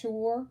 Not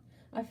sure.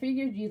 I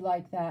figured you'd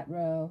like that,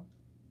 Ro.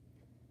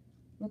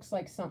 Looks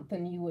like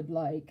something you would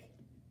like.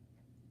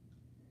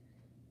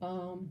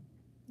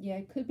 Yeah,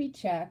 it could be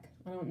check.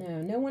 I don't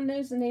know. No one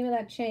knows the name of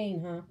that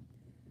chain, huh?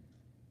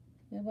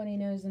 Nobody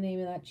knows the name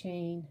of that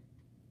chain.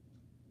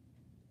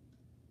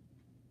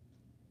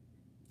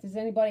 Does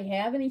anybody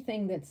have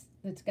anything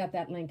that's got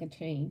that link of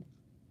chain?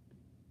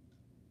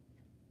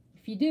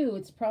 If you do,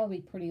 it's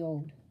probably pretty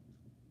old.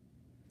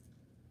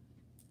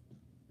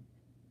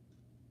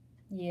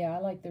 Yeah, I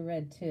like the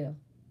red too.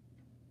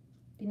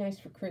 Be nice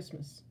for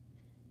Christmas.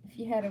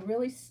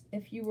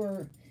 If you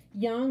were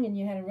young and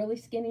you had a really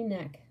skinny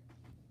neck,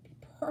 it'd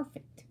be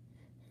perfect.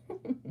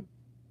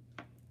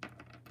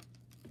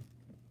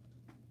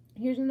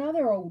 Here's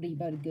another oldie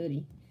but a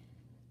goodie.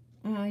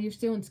 You're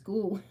still in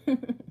school.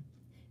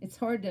 It's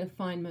hard to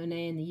find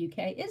Monet in the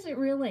UK. Is it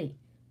really?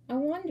 I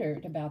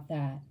wondered about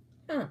that.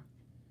 Huh.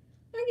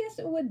 I guess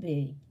it would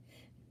be.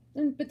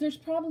 But there's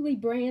probably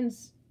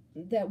brands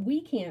that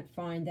we can't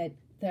find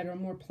that are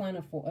more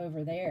plentiful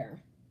over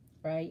there,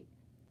 right?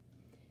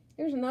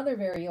 Here's another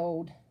very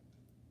old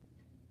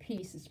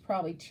piece. It's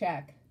probably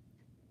check.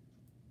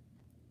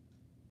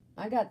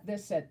 I got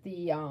this at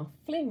the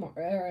flea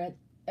market, or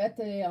at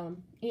the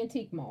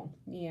antique mall.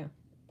 Yeah,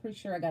 pretty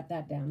sure I got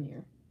that down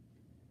there.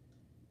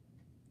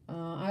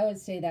 I would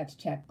say that's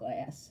check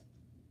glass.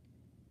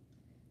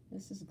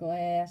 This is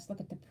glass. Look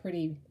at the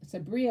pretty, it's a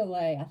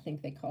briolet, I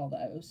think they call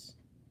those.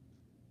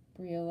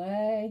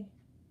 Briolet.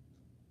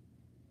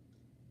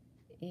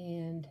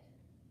 And,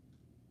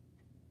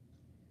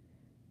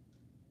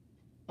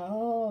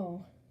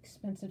 oh,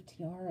 expensive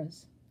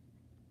tiaras.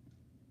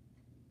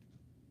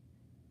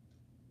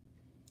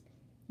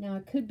 Now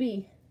it could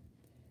be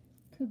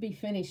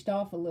finished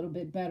off a little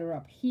bit better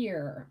up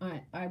here.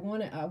 I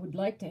would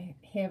like to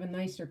have a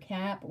nicer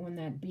cap on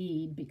that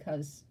bead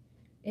because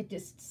it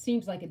just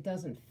seems like it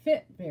doesn't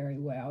fit very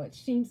well. It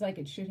seems like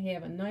it should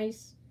have a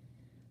nice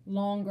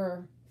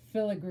longer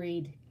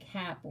filigreed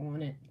cap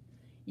on it.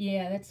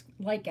 Yeah, that's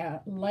like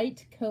a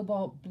light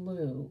cobalt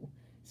blue.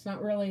 It's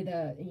not really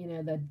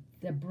the,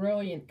 the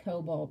brilliant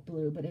cobalt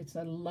blue, but it's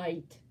a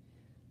lighter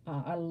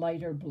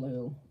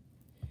blue.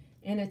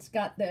 And it's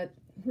got that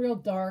real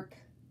dark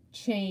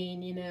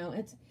chain,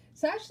 It's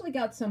actually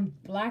got some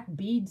black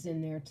beads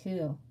in there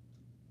too.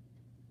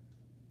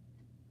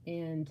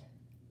 And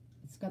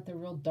it's got the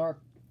real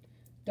dark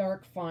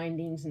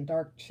findings and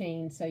dark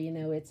chain, so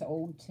it's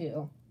old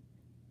too.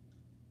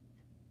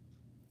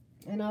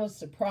 And I was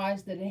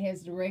surprised that it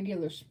has the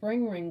regular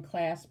spring ring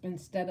clasp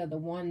instead of the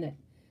one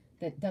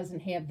that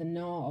doesn't have the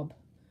knob,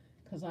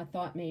 because I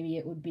thought maybe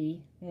it would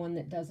be one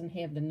that doesn't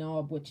have the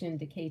knob, which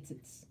indicates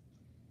it's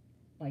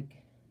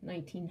like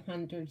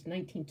 1900s,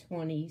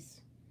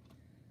 1920s,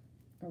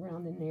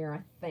 around in there,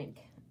 I think,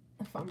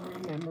 if I'm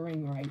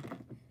remembering right.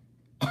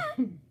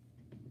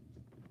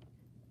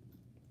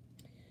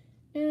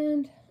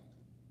 And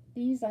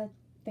these I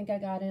think I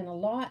got in a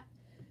lot.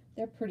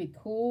 They're pretty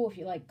cool if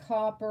you like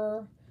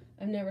copper.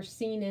 I've never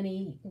seen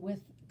any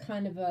with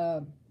kind of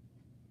a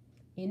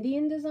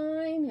Indian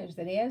design. Is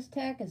it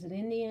Aztec? Is it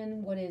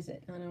Indian? What is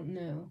it? I don't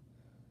know.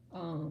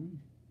 Um,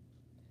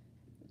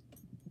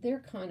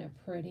 they're kind of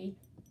pretty.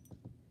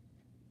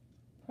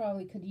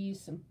 Probably could use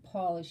some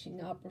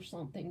polishing up or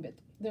something, but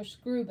they're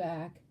screw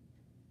back.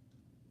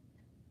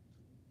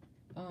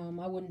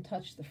 I wouldn't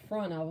touch the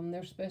front of them.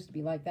 They're supposed to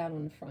be like that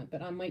on the front,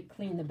 but I might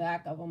clean the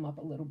back of them up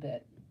a little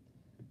bit.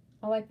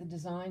 I like the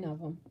design of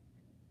them.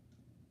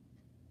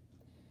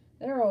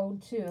 They're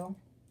old too.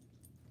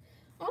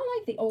 I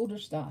like the older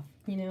stuff.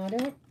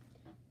 I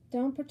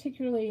don't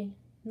particularly,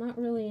 not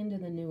really into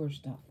the newer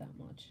stuff that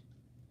much.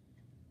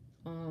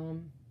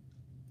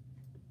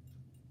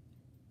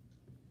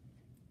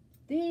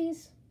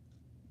 These,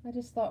 I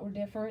just thought were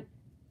different.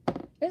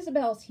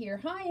 Isabel's here.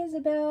 Hi,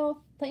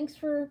 Isabel. Thanks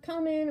for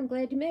coming. I'm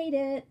glad you made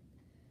it.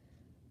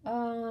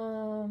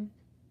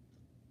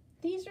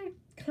 These are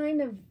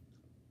kind of,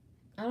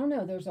 I don't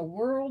know, there's a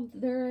world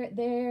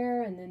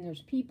there, and then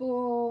there's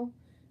people,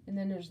 and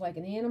then there's like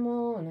an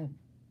animal and a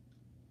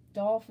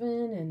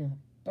dolphin and a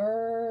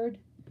bird.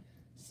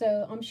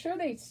 So I'm sure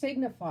they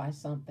signify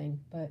something,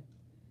 but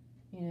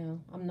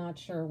I'm not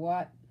sure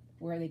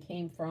where they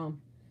came from.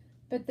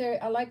 But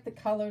I like the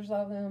colors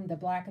of them, the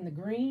black and the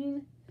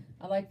green.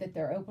 I like that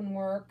they're open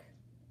work.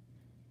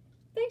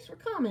 Thanks for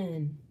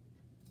coming.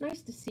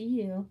 Nice to see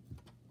you.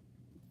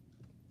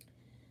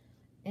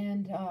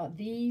 And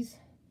these,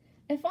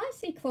 if I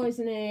see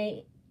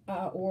cloisonne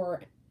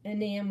or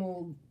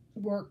enamel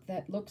work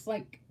that looks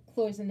like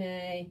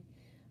cloisonne,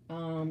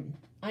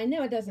 I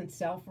know it doesn't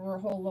sell for a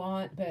whole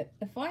lot, but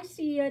if I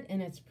see it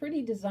and it's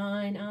pretty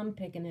design, I'm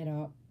picking it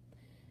up.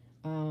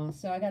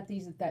 So I got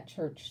these at that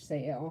church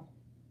sale.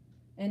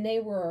 And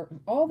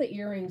all the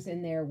earrings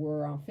in there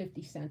were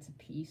 50 cents a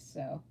piece.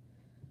 So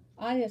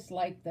I just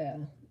like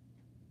the,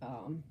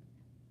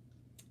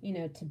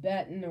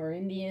 Tibetan or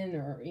Indian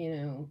or,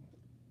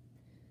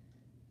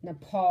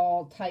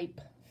 Nepal type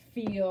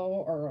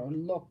feel or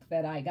look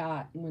that I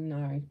got when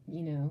I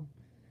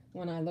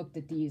looked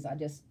at these. I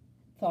just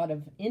thought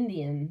of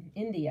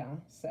India.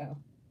 So,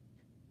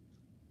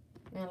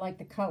 and I like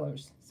the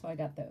colors. So I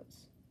got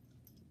those.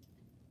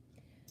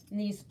 And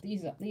these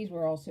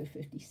were also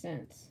 50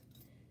 cents.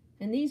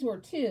 And these were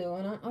too,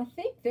 and I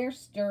think they're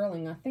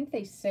sterling. I think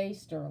they say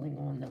sterling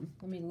on them.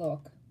 Let me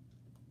look.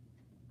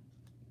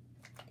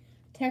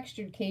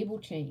 Textured cable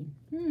chain.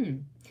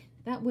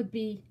 That would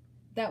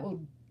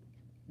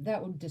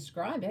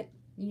describe it.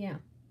 Yeah.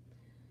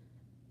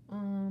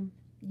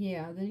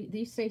 Yeah,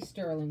 these say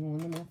sterling on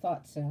them. I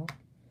thought so.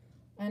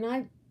 And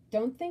I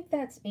don't think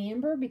that's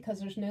amber because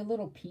there's no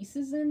little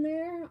pieces in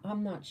there.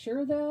 I'm not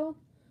sure though.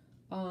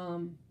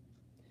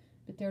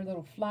 But they're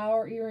little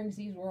flower earrings.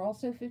 These were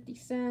also 50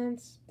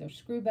 cents. They're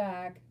screw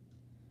back.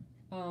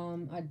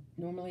 I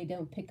normally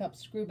don't pick up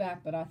screw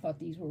back, but I thought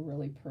these were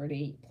really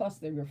pretty. Plus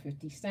they were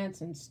 50 cents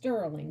in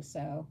sterling,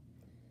 so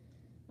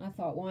I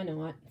thought why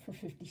not for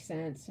 50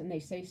 cents. And they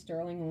say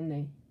sterling on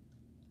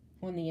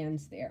the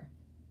ends there.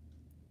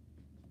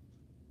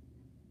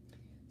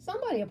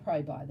 Somebody will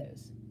probably buy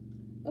those.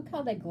 Look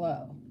how they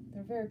glow.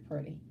 They're very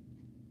pretty.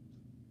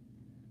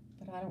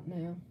 But I don't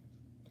know.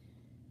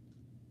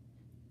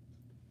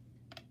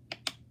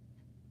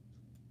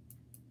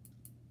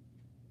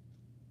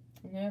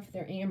 Now if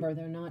they're amber,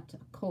 they're not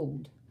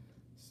cold.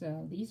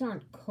 So these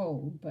aren't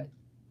cold, but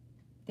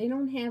they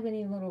don't have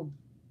any little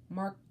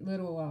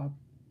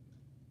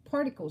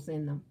particles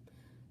in them.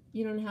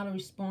 You don't know how to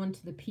respond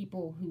to the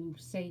people who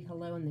say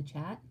hello in the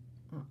chat.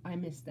 I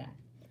missed that.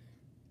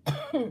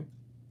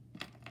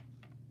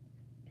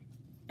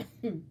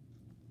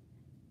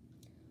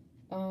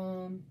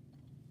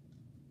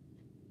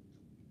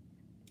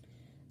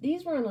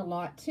 These were in a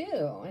lot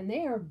too, and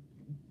they are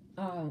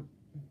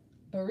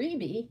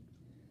Baribi.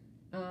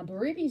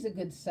 Baribi's a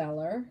good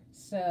seller,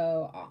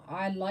 so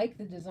I like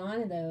the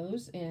design of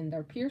those, and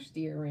they're pierced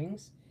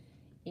earrings,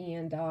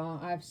 and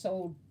I've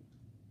sold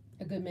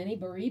a good many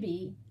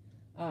Baribi,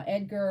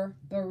 Edgar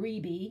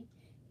Baribi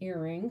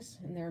earrings,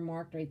 and they're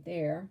marked right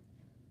there.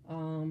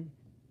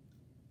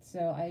 So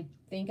I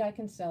think I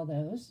can sell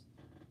those.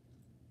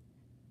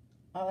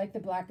 I like the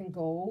black and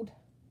gold.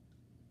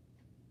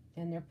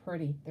 And they're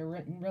pretty. They're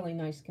in really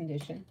nice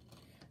condition.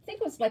 I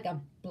think it was like a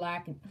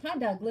black and... Hi,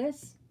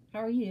 Douglas. How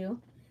are you?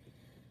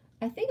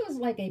 I think it was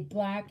like a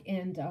black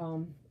and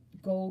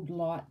gold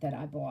lot that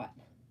I bought.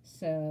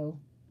 So,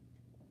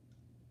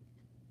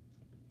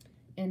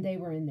 and they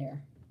were in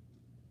there.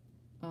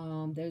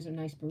 Those are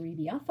nice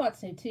Baribi. I thought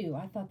so too.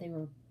 I thought they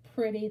were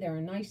pretty. They're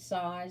a nice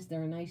size.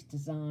 They're a nice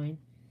design.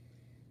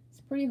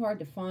 It's pretty hard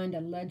to find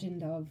a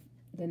legend of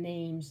the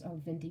names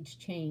of vintage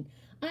chain.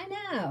 I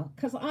know,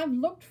 because I've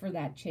looked for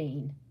that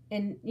chain.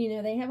 And, you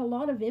know, they have a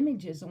lot of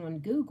images on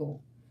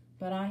Google,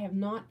 but I have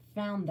not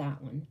found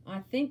that one. I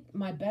think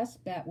my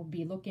best bet would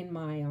be look in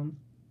my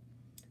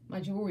my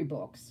jewelry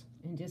books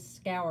and just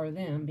scour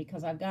them,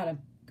 because I've got a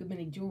good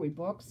many jewelry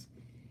books.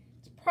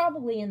 It's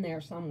probably in there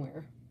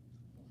somewhere.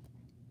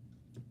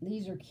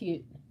 These are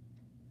cute.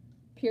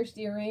 Pierced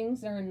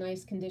earrings. They're in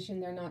nice condition.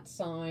 They're not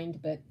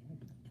signed, but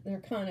they're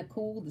kind of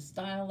cool. The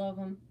style of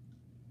them,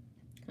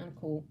 kind of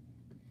cool.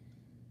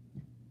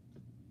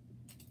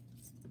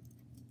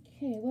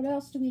 Okay, what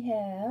else do we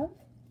have?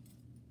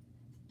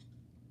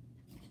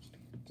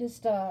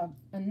 Just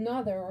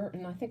another,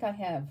 and I think I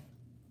have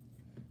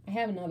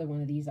another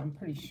one of these, I'm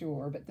pretty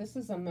sure, but this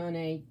is a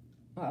Monet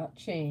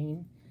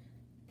chain.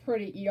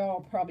 Pretty,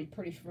 y'all probably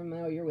pretty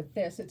familiar with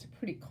this. It's a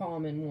pretty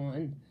common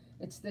one.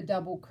 It's the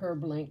double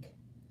curb link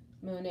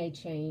Monet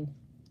chain,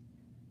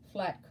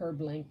 flat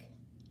curb link.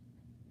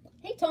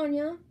 Hey,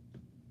 Tanya.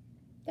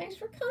 Thanks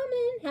for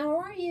coming. How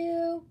are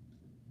you?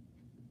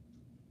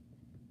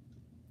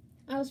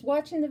 I was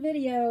watching the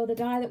video, the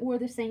guy that wore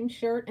the same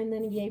shirt, and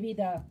then he gave you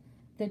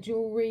the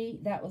jewelry.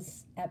 That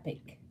was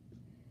epic.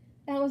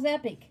 That was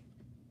epic.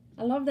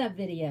 I love that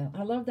video.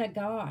 I love that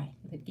guy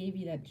that gave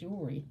you that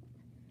jewelry.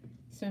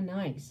 So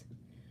nice.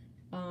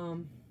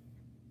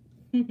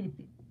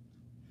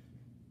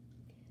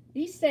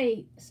 These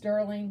say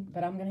sterling,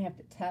 but I'm going to have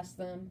to test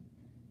them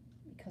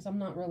because I'm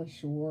not really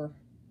sure.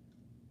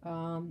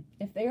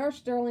 If they are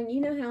sterling,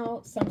 you know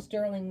how some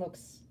sterling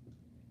looks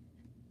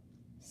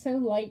so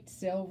light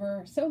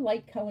silver, so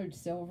light colored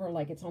silver,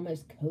 like it's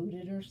almost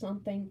coated or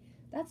something.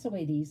 That's the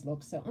way these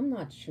look, so I'm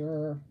not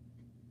sure.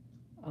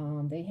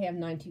 They have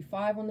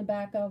 925 on the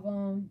back of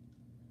them.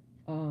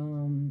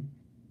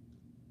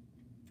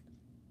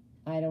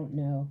 I don't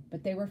know,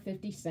 but they were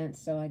 50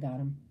 cents, so I got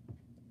them.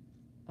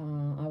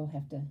 I will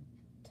have to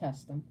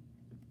test them.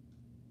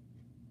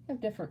 Have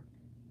different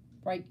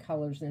bright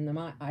colors in them.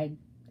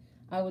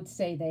 I would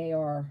say they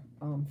are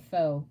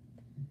faux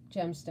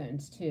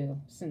gemstones too,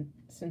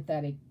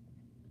 synthetic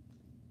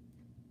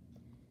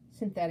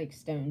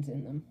stones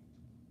in them.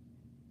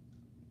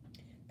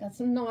 Got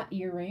some knot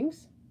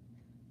earrings.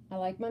 I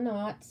like my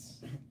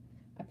knots.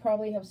 I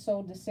probably have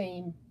sold the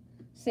same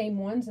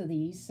ones of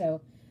these.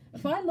 So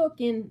if I look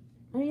in,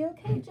 are you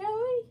okay,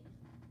 Joey?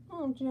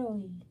 Oh,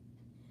 Joey.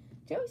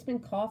 Joey's been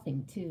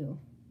coughing too.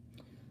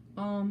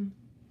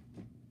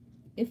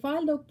 If I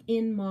look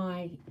in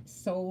my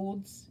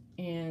solds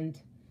and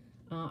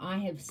I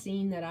have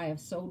seen that I have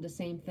sold the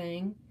same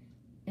thing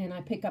and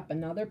I pick up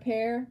another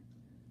pair,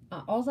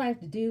 all I have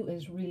to do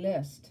is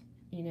relist,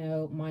 you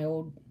know, my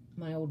old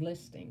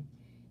listing,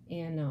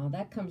 and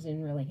that comes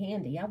in really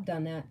handy. I've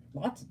done that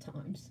lots of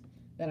times,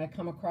 that I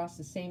come across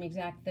the same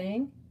exact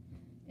thing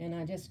and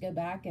I just go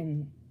back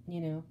and,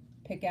 you know,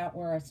 pick out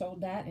where I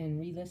sold that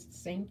and relist the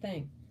same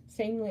thing,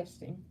 same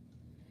listing.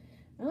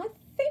 And I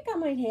think I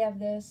might have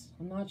this.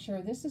 I'm not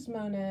sure. This is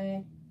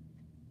Monet.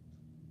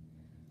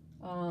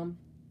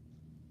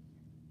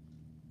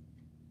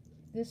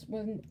 This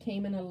one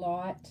came in a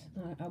lot.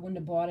 I wouldn't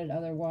have bought it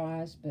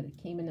otherwise, but it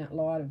came in that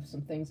lot of some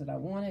things that I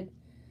wanted.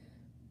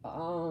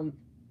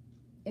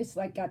 It's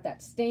like got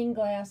that stained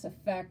glass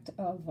effect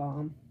of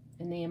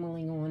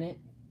enameling on it.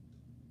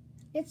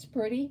 It's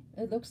pretty.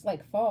 It looks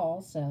like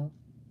fall, so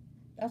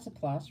that's a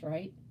plus,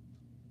 right?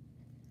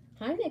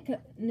 Hi,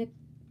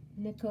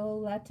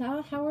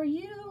 Nicoletta. How are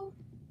you?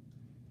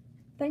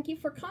 Thank you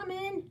for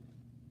coming.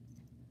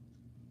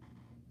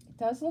 It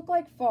does look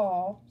like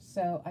fall,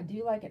 so I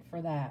do like it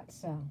for that.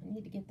 So I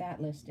need to get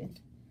that listed.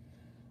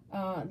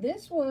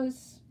 This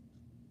was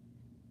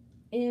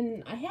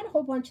in, I had a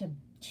whole bunch of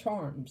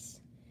charms,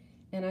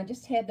 and I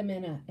just had them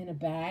in a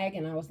bag,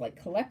 and I was like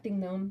collecting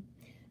them.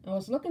 I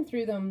was looking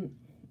through them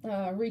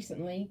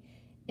recently,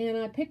 and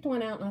I picked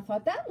one out, and I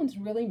thought that one's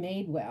really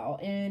made well.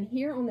 And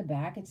here on the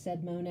back it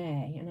said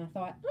Monet, and I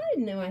thought, I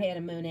didn't know I had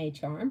a Monet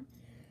charm.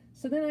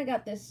 So then I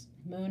got this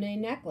Monet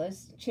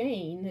necklace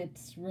chain.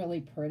 It's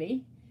really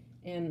pretty,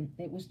 and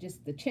it was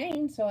just the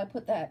chain, so I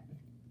put that,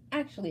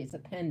 actually it's a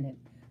pendant.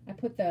 I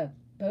put the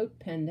boat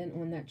pendant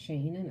on that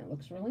chain, and it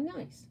looks really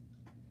nice.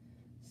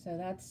 So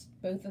that's,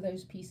 both of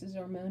those pieces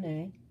are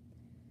Monet.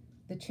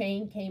 The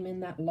chain came in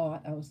that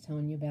lot I was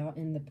telling you about,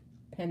 and the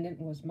pendant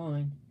was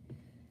mine.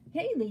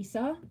 Hey,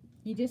 Lisa,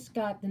 you just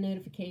got the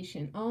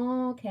notification.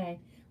 Oh, okay.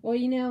 Well,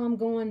 you know,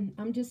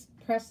 I'm just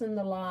pressing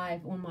the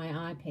live on my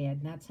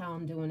iPad. That's how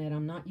I'm doing it.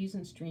 I'm not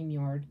using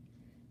StreamYard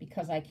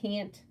because I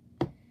can't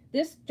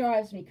This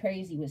drives me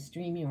crazy with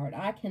StreamYard.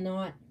 I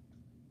cannot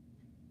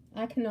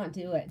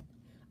do it.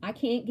 I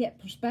can't get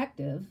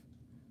perspective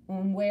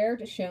on where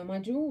to show my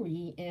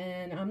jewelry,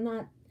 and I'm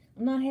not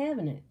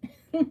having it.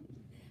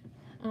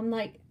 I'm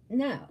like,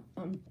 no,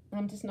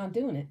 I'm just not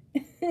doing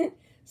it.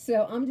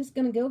 So I'm just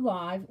going to go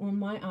live on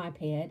my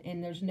iPad,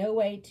 and there's no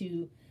way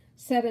to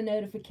set a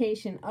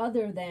notification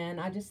other than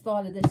I just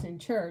thought of this in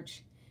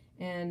church,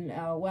 and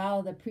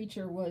while the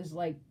preacher was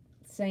like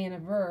saying a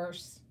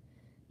verse,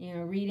 you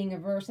know, reading a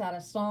verse out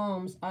of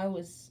Psalms, I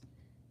was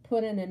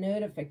putting a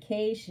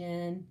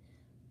notification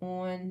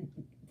on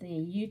the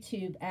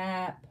YouTube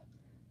app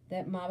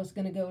that I was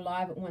going to go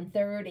live at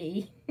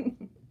 1:30.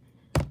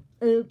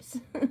 Oops.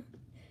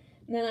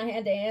 Then I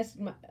had to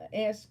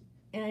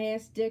I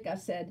asked Dick, I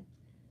said,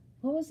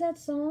 what was that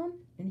song?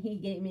 And he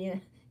gave me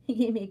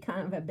a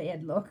kind of a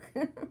bad look.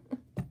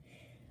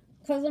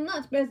 Because I'm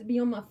not supposed to be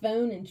on my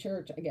phone in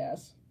church, I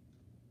guess.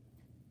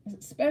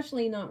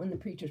 Especially not when the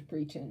preacher's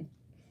preaching.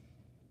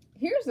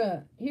 Here's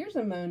a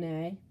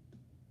Monet.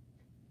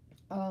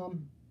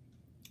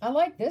 I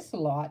like this a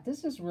lot.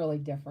 This is really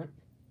different.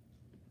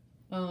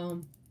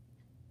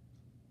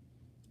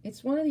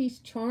 It's one of these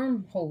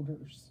charm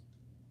holders.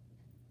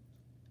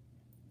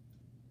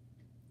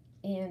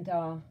 And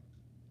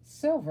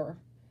silver.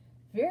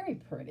 Very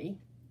pretty.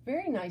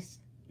 Very nice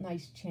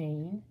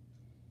chain.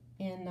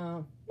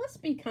 And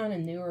must be kind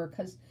of newer,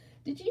 because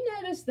did you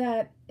notice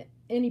that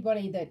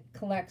anybody that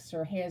collects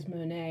or has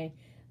Monet,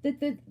 that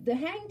the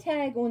hang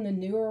tag on the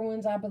newer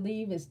ones, I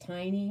believe, is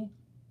tiny.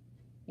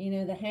 You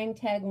know, the hang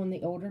tag on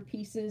the older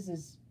pieces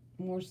is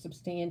more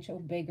substantial,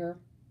 bigger.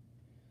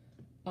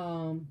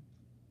 So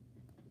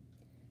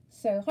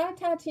hi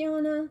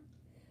Tatiana.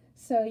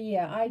 So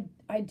yeah,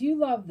 I do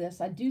love this.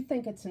 I do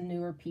think it's a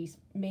newer piece,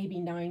 maybe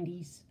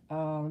 90s,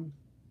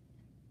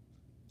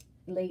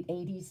 late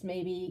 80s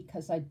maybe,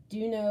 because I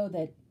do know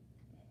that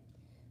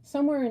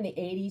somewhere in the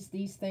 80s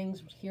these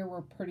things here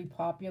were pretty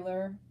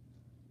popular.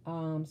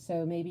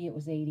 So maybe it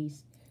was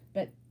 80s.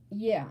 But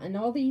yeah, and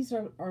all these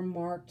are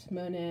marked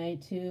Monet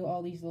too.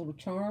 All these little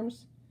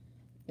charms,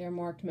 they're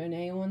marked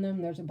Monet on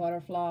them. There's a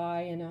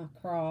butterfly and a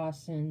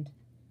cross and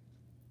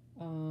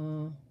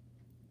a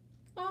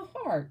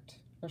heart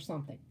or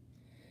something.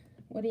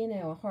 What do you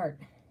know, a heart.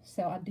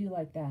 So I do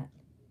like that.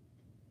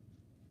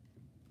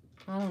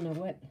 I don't know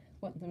what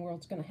in the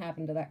world's going to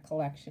happen to that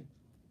collection.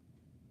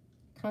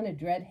 Kind of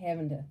dread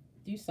having to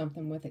do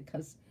something with it,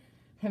 because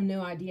I have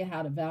no idea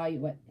how to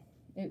value it.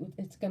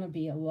 It's going to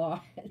be a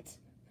lot.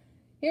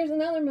 Here's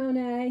another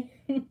Monet.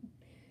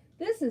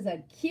 This is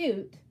a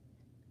cute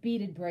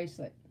beaded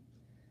bracelet.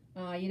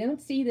 You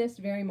don't see this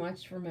very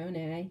much for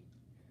Monet.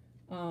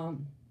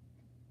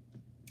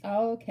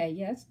 Okay,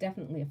 yeah, it's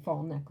definitely a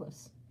fall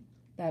necklace.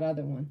 That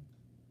other one.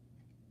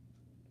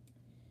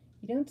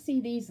 You don't see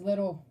these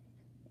little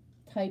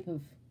type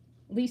of,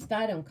 at least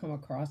I don't come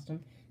across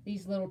them,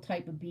 these little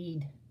type of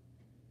bead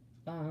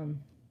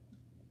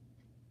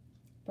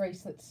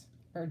bracelets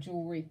or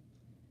jewelry.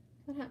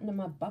 What happened to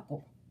my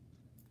buckle?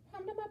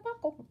 What happened to my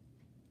buckle?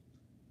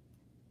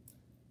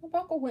 My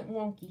buckle went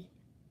wonky.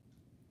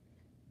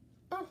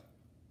 Oh.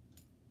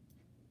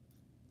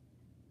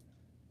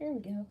 There we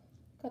go.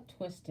 Got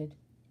twisted.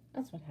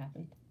 That's what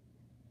happened.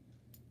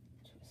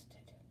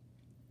 Twisted.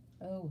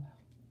 Oh.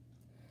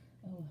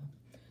 Oh.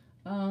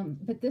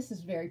 But this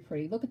is very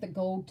pretty. Look at the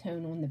gold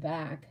tone on the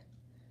back.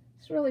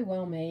 It's really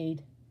well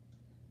made.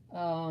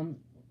 Of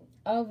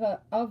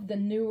the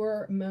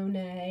newer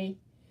Monet,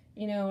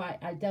 you know,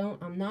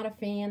 I'm not a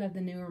fan of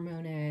the newer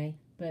Monet,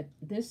 but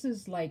this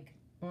is like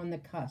on the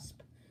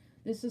cusp.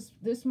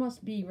 This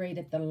must be right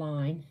at the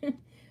line,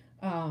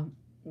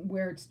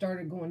 where it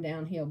started going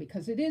downhill,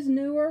 because it is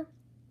newer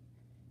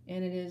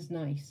and it is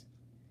nice.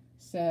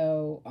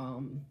 So,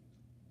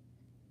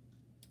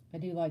 I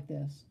do like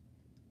this.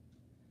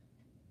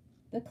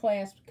 The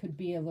clasp could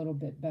be a little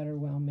bit better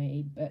well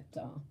made, but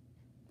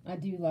I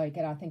do like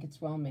it. I think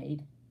it's well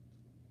made.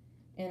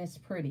 And it's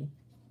pretty.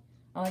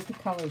 I like the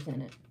colors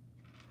in it.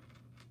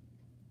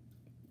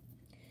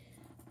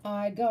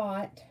 I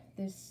got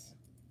this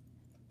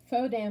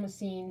faux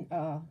damascene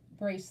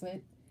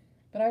bracelet,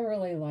 but I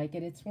really like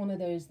it. It's one of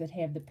those that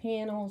have the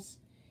panels,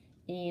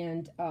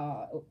 and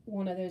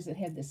one of those that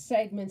have the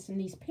segments, and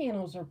these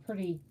panels are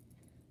pretty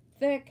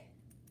thick.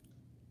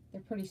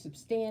 They're pretty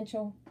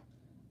substantial.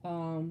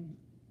 And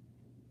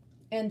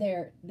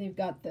they've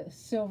got the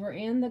silver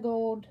and the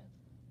gold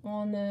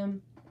on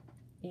them,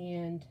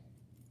 and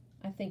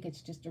I think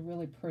it's just a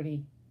really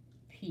pretty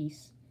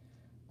piece.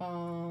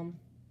 I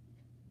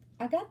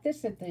got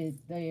this at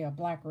the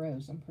Black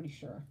Rose, I'm pretty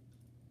sure.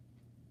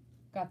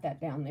 Got that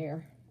down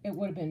there. It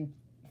would have been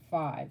 $5.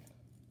 I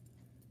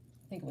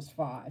think it was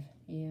 $5,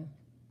 yeah.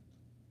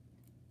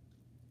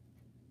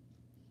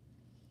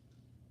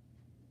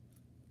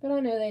 But I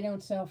know they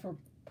don't sell for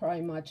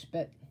probably much,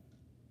 but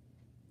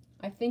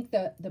I think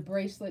the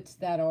bracelets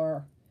that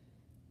are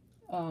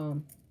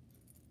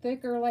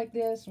thicker like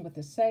this with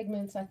the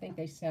segments, I think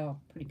they sell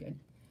pretty good.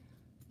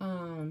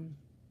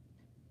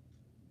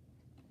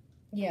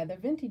 Yeah, the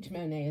vintage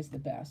Monet is the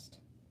best.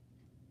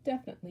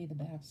 Definitely the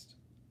best.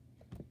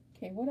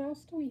 Okay, what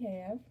else do we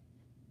have?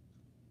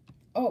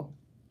 Oh,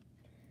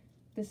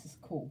 this is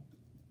cool.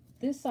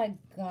 This I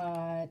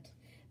got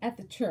at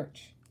the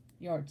church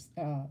yard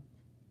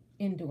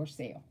indoor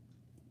sale.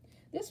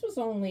 This was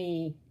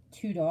only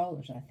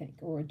 $2, I think,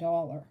 or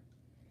 $1.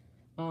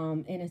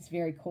 And it's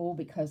very cool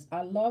because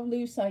I love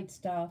lucite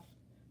stuff.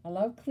 I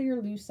love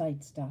clear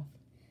lucite stuff.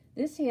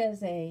 This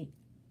has a,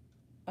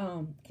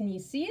 can you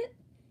see it?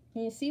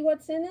 Can you see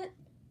what's in it?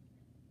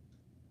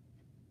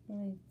 Let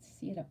me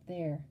see it up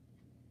there.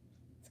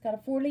 It's got a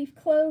 4-leaf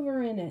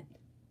clover in it.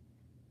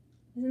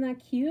 Isn't that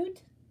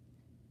cute?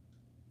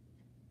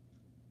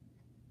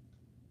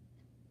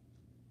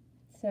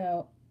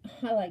 So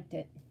I liked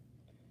it.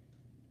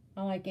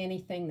 I like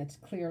anything that's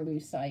clear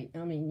lucite. I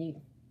mean,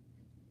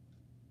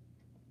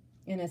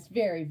 and it's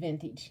very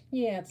vintage.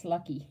 Yeah, it's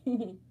lucky.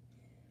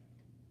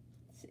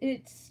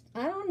 It's,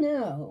 I don't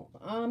know.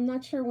 I'm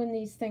not sure when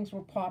these things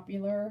were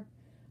popular.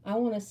 I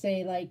want to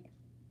say like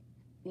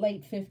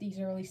late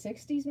 50s, early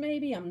 60s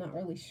maybe. I'm not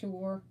really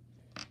sure.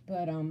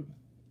 But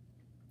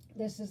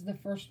this is the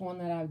first one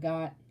that I've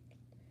got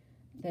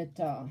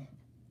that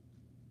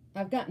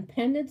I've gotten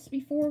pendants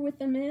before with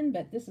them in,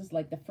 but this is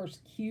like the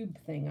first cube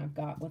thing I've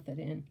got with it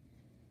in.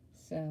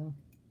 So,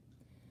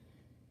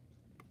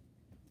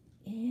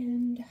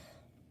 and I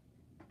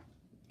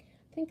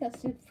think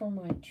that's it for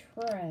my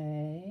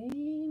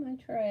tray. My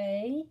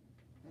tray.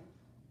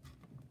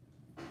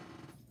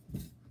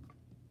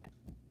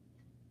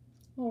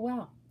 Oh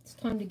wow, it's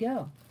time to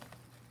go.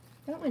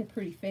 That went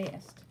pretty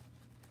fast.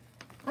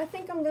 I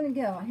think I'm going to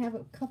go. I have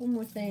a couple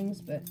more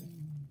things, but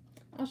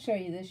I'll show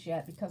you this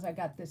yet because I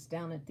got this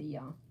down at the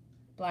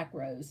Black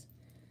Rose.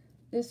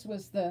 This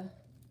was the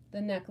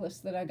necklace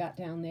that I got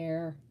down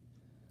there.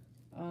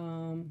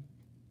 I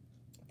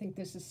think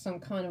this is some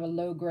kind of a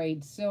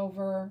low-grade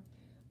silver.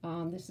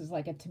 This is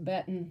like a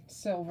Tibetan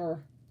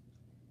silver.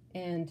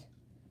 And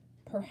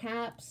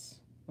perhaps,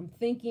 I'm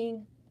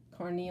thinking,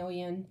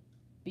 carnelian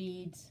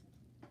beads.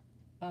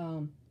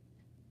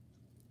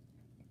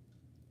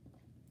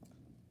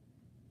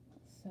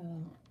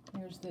 So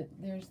there's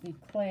the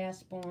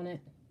clasp on it,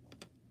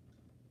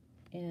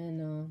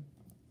 and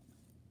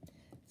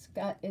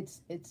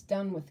it's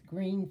done with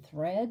green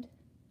thread,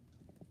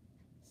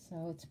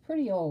 so it's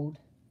pretty old.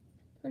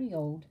 I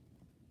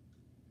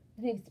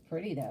think it's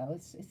pretty though.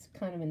 It's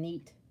kind of a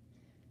neat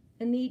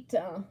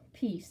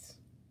piece,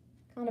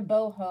 kind of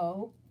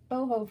boho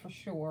for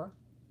sure.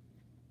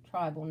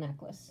 Tribal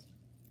necklace.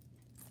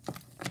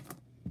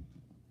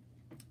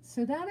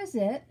 So that is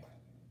it.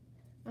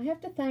 I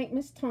have to thank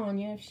Miss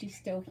Tanya, if she's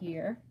still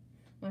here,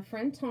 my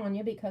friend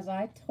Tanya, because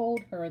I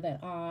told her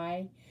that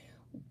I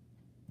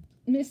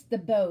missed the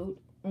boat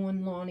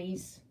on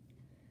Lonnie's.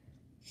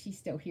 She's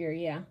still here,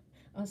 yeah.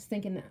 I was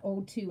thinking that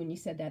old too when you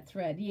said that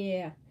thread.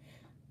 Yeah.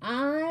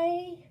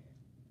 I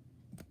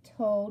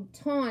told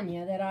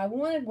Tanya that I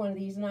wanted one of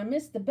these and I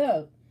missed the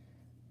boat.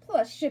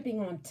 Plus shipping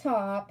on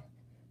top.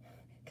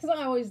 Because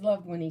I always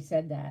loved when he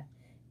said that.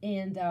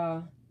 And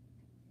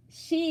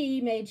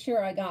she made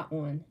sure I got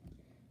one.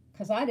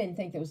 Because I didn't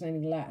think there was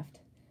any left.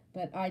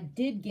 But I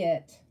did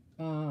get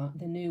the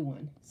new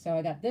one. So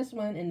I got this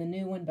one and the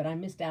new one, but I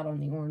missed out on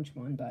the orange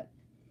one. But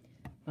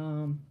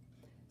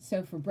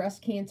so for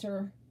breast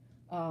cancer,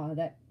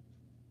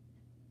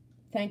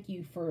 thank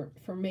you for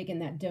making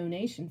that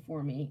donation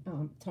for me,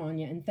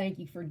 Tanya, and thank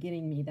you for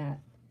getting me that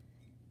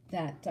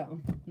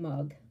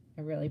mug.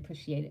 I really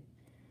appreciate it.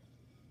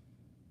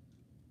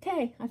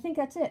 Okay, I think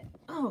that's it.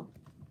 Oh,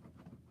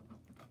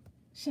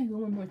 show you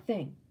one more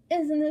thing.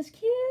 Isn't this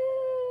cute?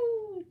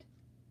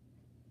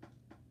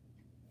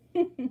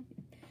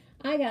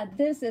 I got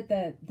this at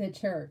the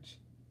church.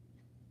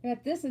 I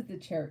got this at the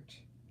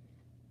church.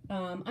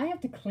 I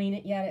have to clean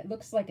it yet. It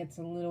looks like it's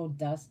a little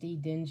dusty,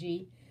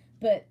 dingy,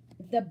 but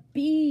the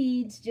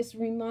beads just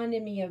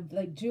reminded me of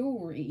like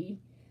jewelry,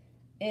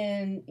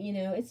 and you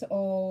know, it's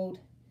old.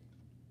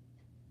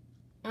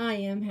 I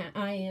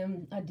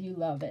do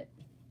love it.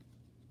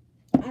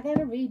 I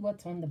gotta read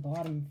what's on the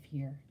bottom of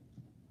here.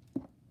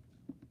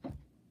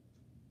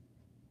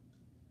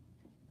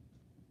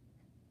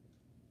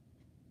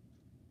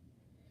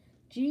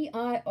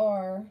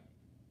 G-I-R-A-U-D.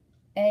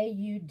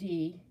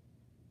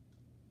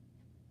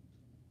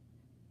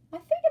 I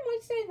think it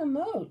might say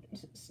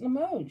Limoges.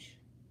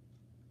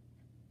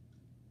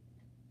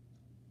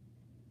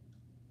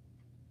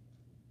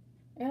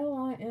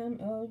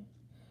 L-I-M-O.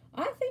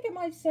 I think it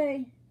might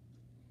say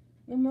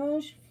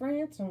Limoges,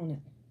 France on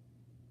it.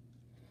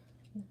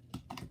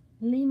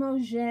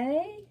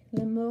 Limoges?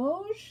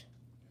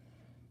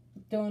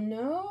 Don't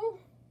know.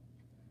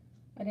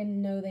 I didn't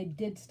know they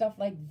did stuff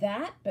like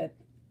that, but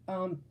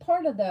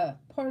part of the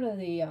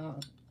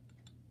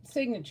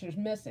signature's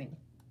missing.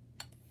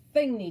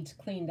 Thing needs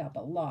cleaned up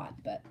a lot,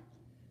 but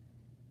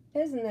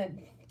isn't it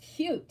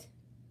cute?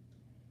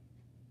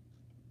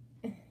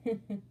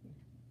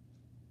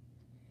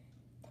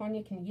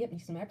 Tanya, can you get me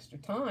some extra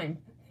time?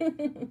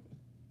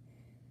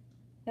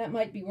 That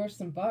might be worth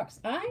some bucks.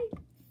 I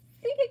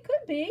think it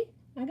could be.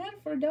 I got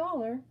it for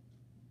 $1.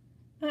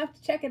 I have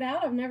to check it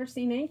out. I've never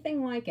seen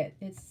anything like it.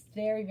 It's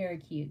very, very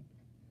cute.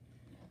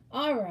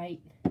 All right.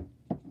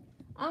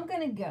 I'm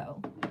going to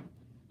go.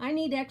 I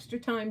need extra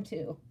time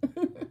too.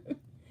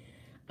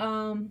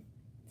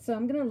 So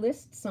I'm going to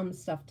list some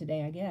stuff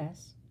today, I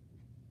guess.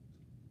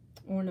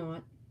 Or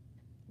not.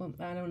 Well,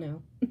 I don't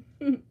know.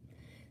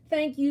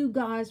 Thank you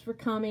guys for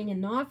coming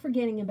and not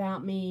forgetting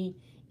about me.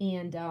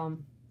 And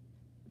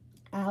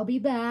I'll be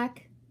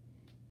back.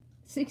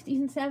 60s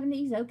and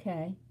 70s,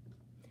 okay.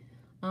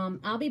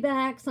 I'll be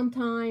back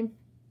sometime.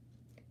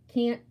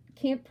 Can't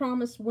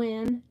promise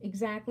when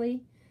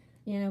exactly,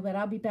 you know, but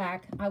I'll be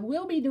back. I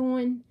will be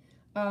doing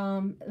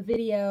a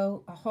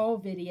haul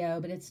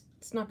video, but it's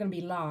not going to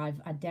be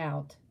live, I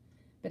doubt.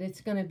 But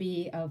it's going to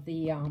be of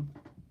the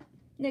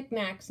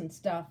knickknacks and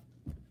stuff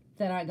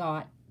that I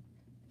got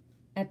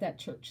at that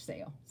church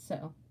sale.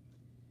 So,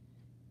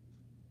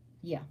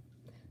 yeah.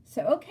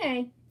 So,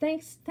 okay.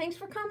 Thanks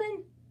for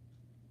coming.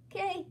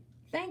 Okay.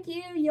 Thank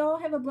you. Y'all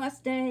have a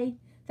blessed day.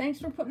 Thanks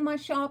for putting my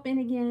shop in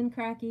again,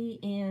 Cracky.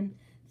 And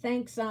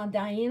thanks,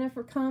 Diana,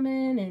 for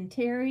coming, and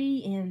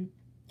Terry, and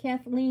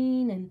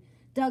Kathleen, and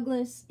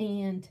Douglas,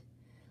 and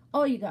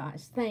all you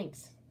guys.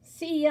 Thanks.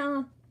 See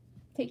ya.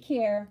 Take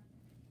care.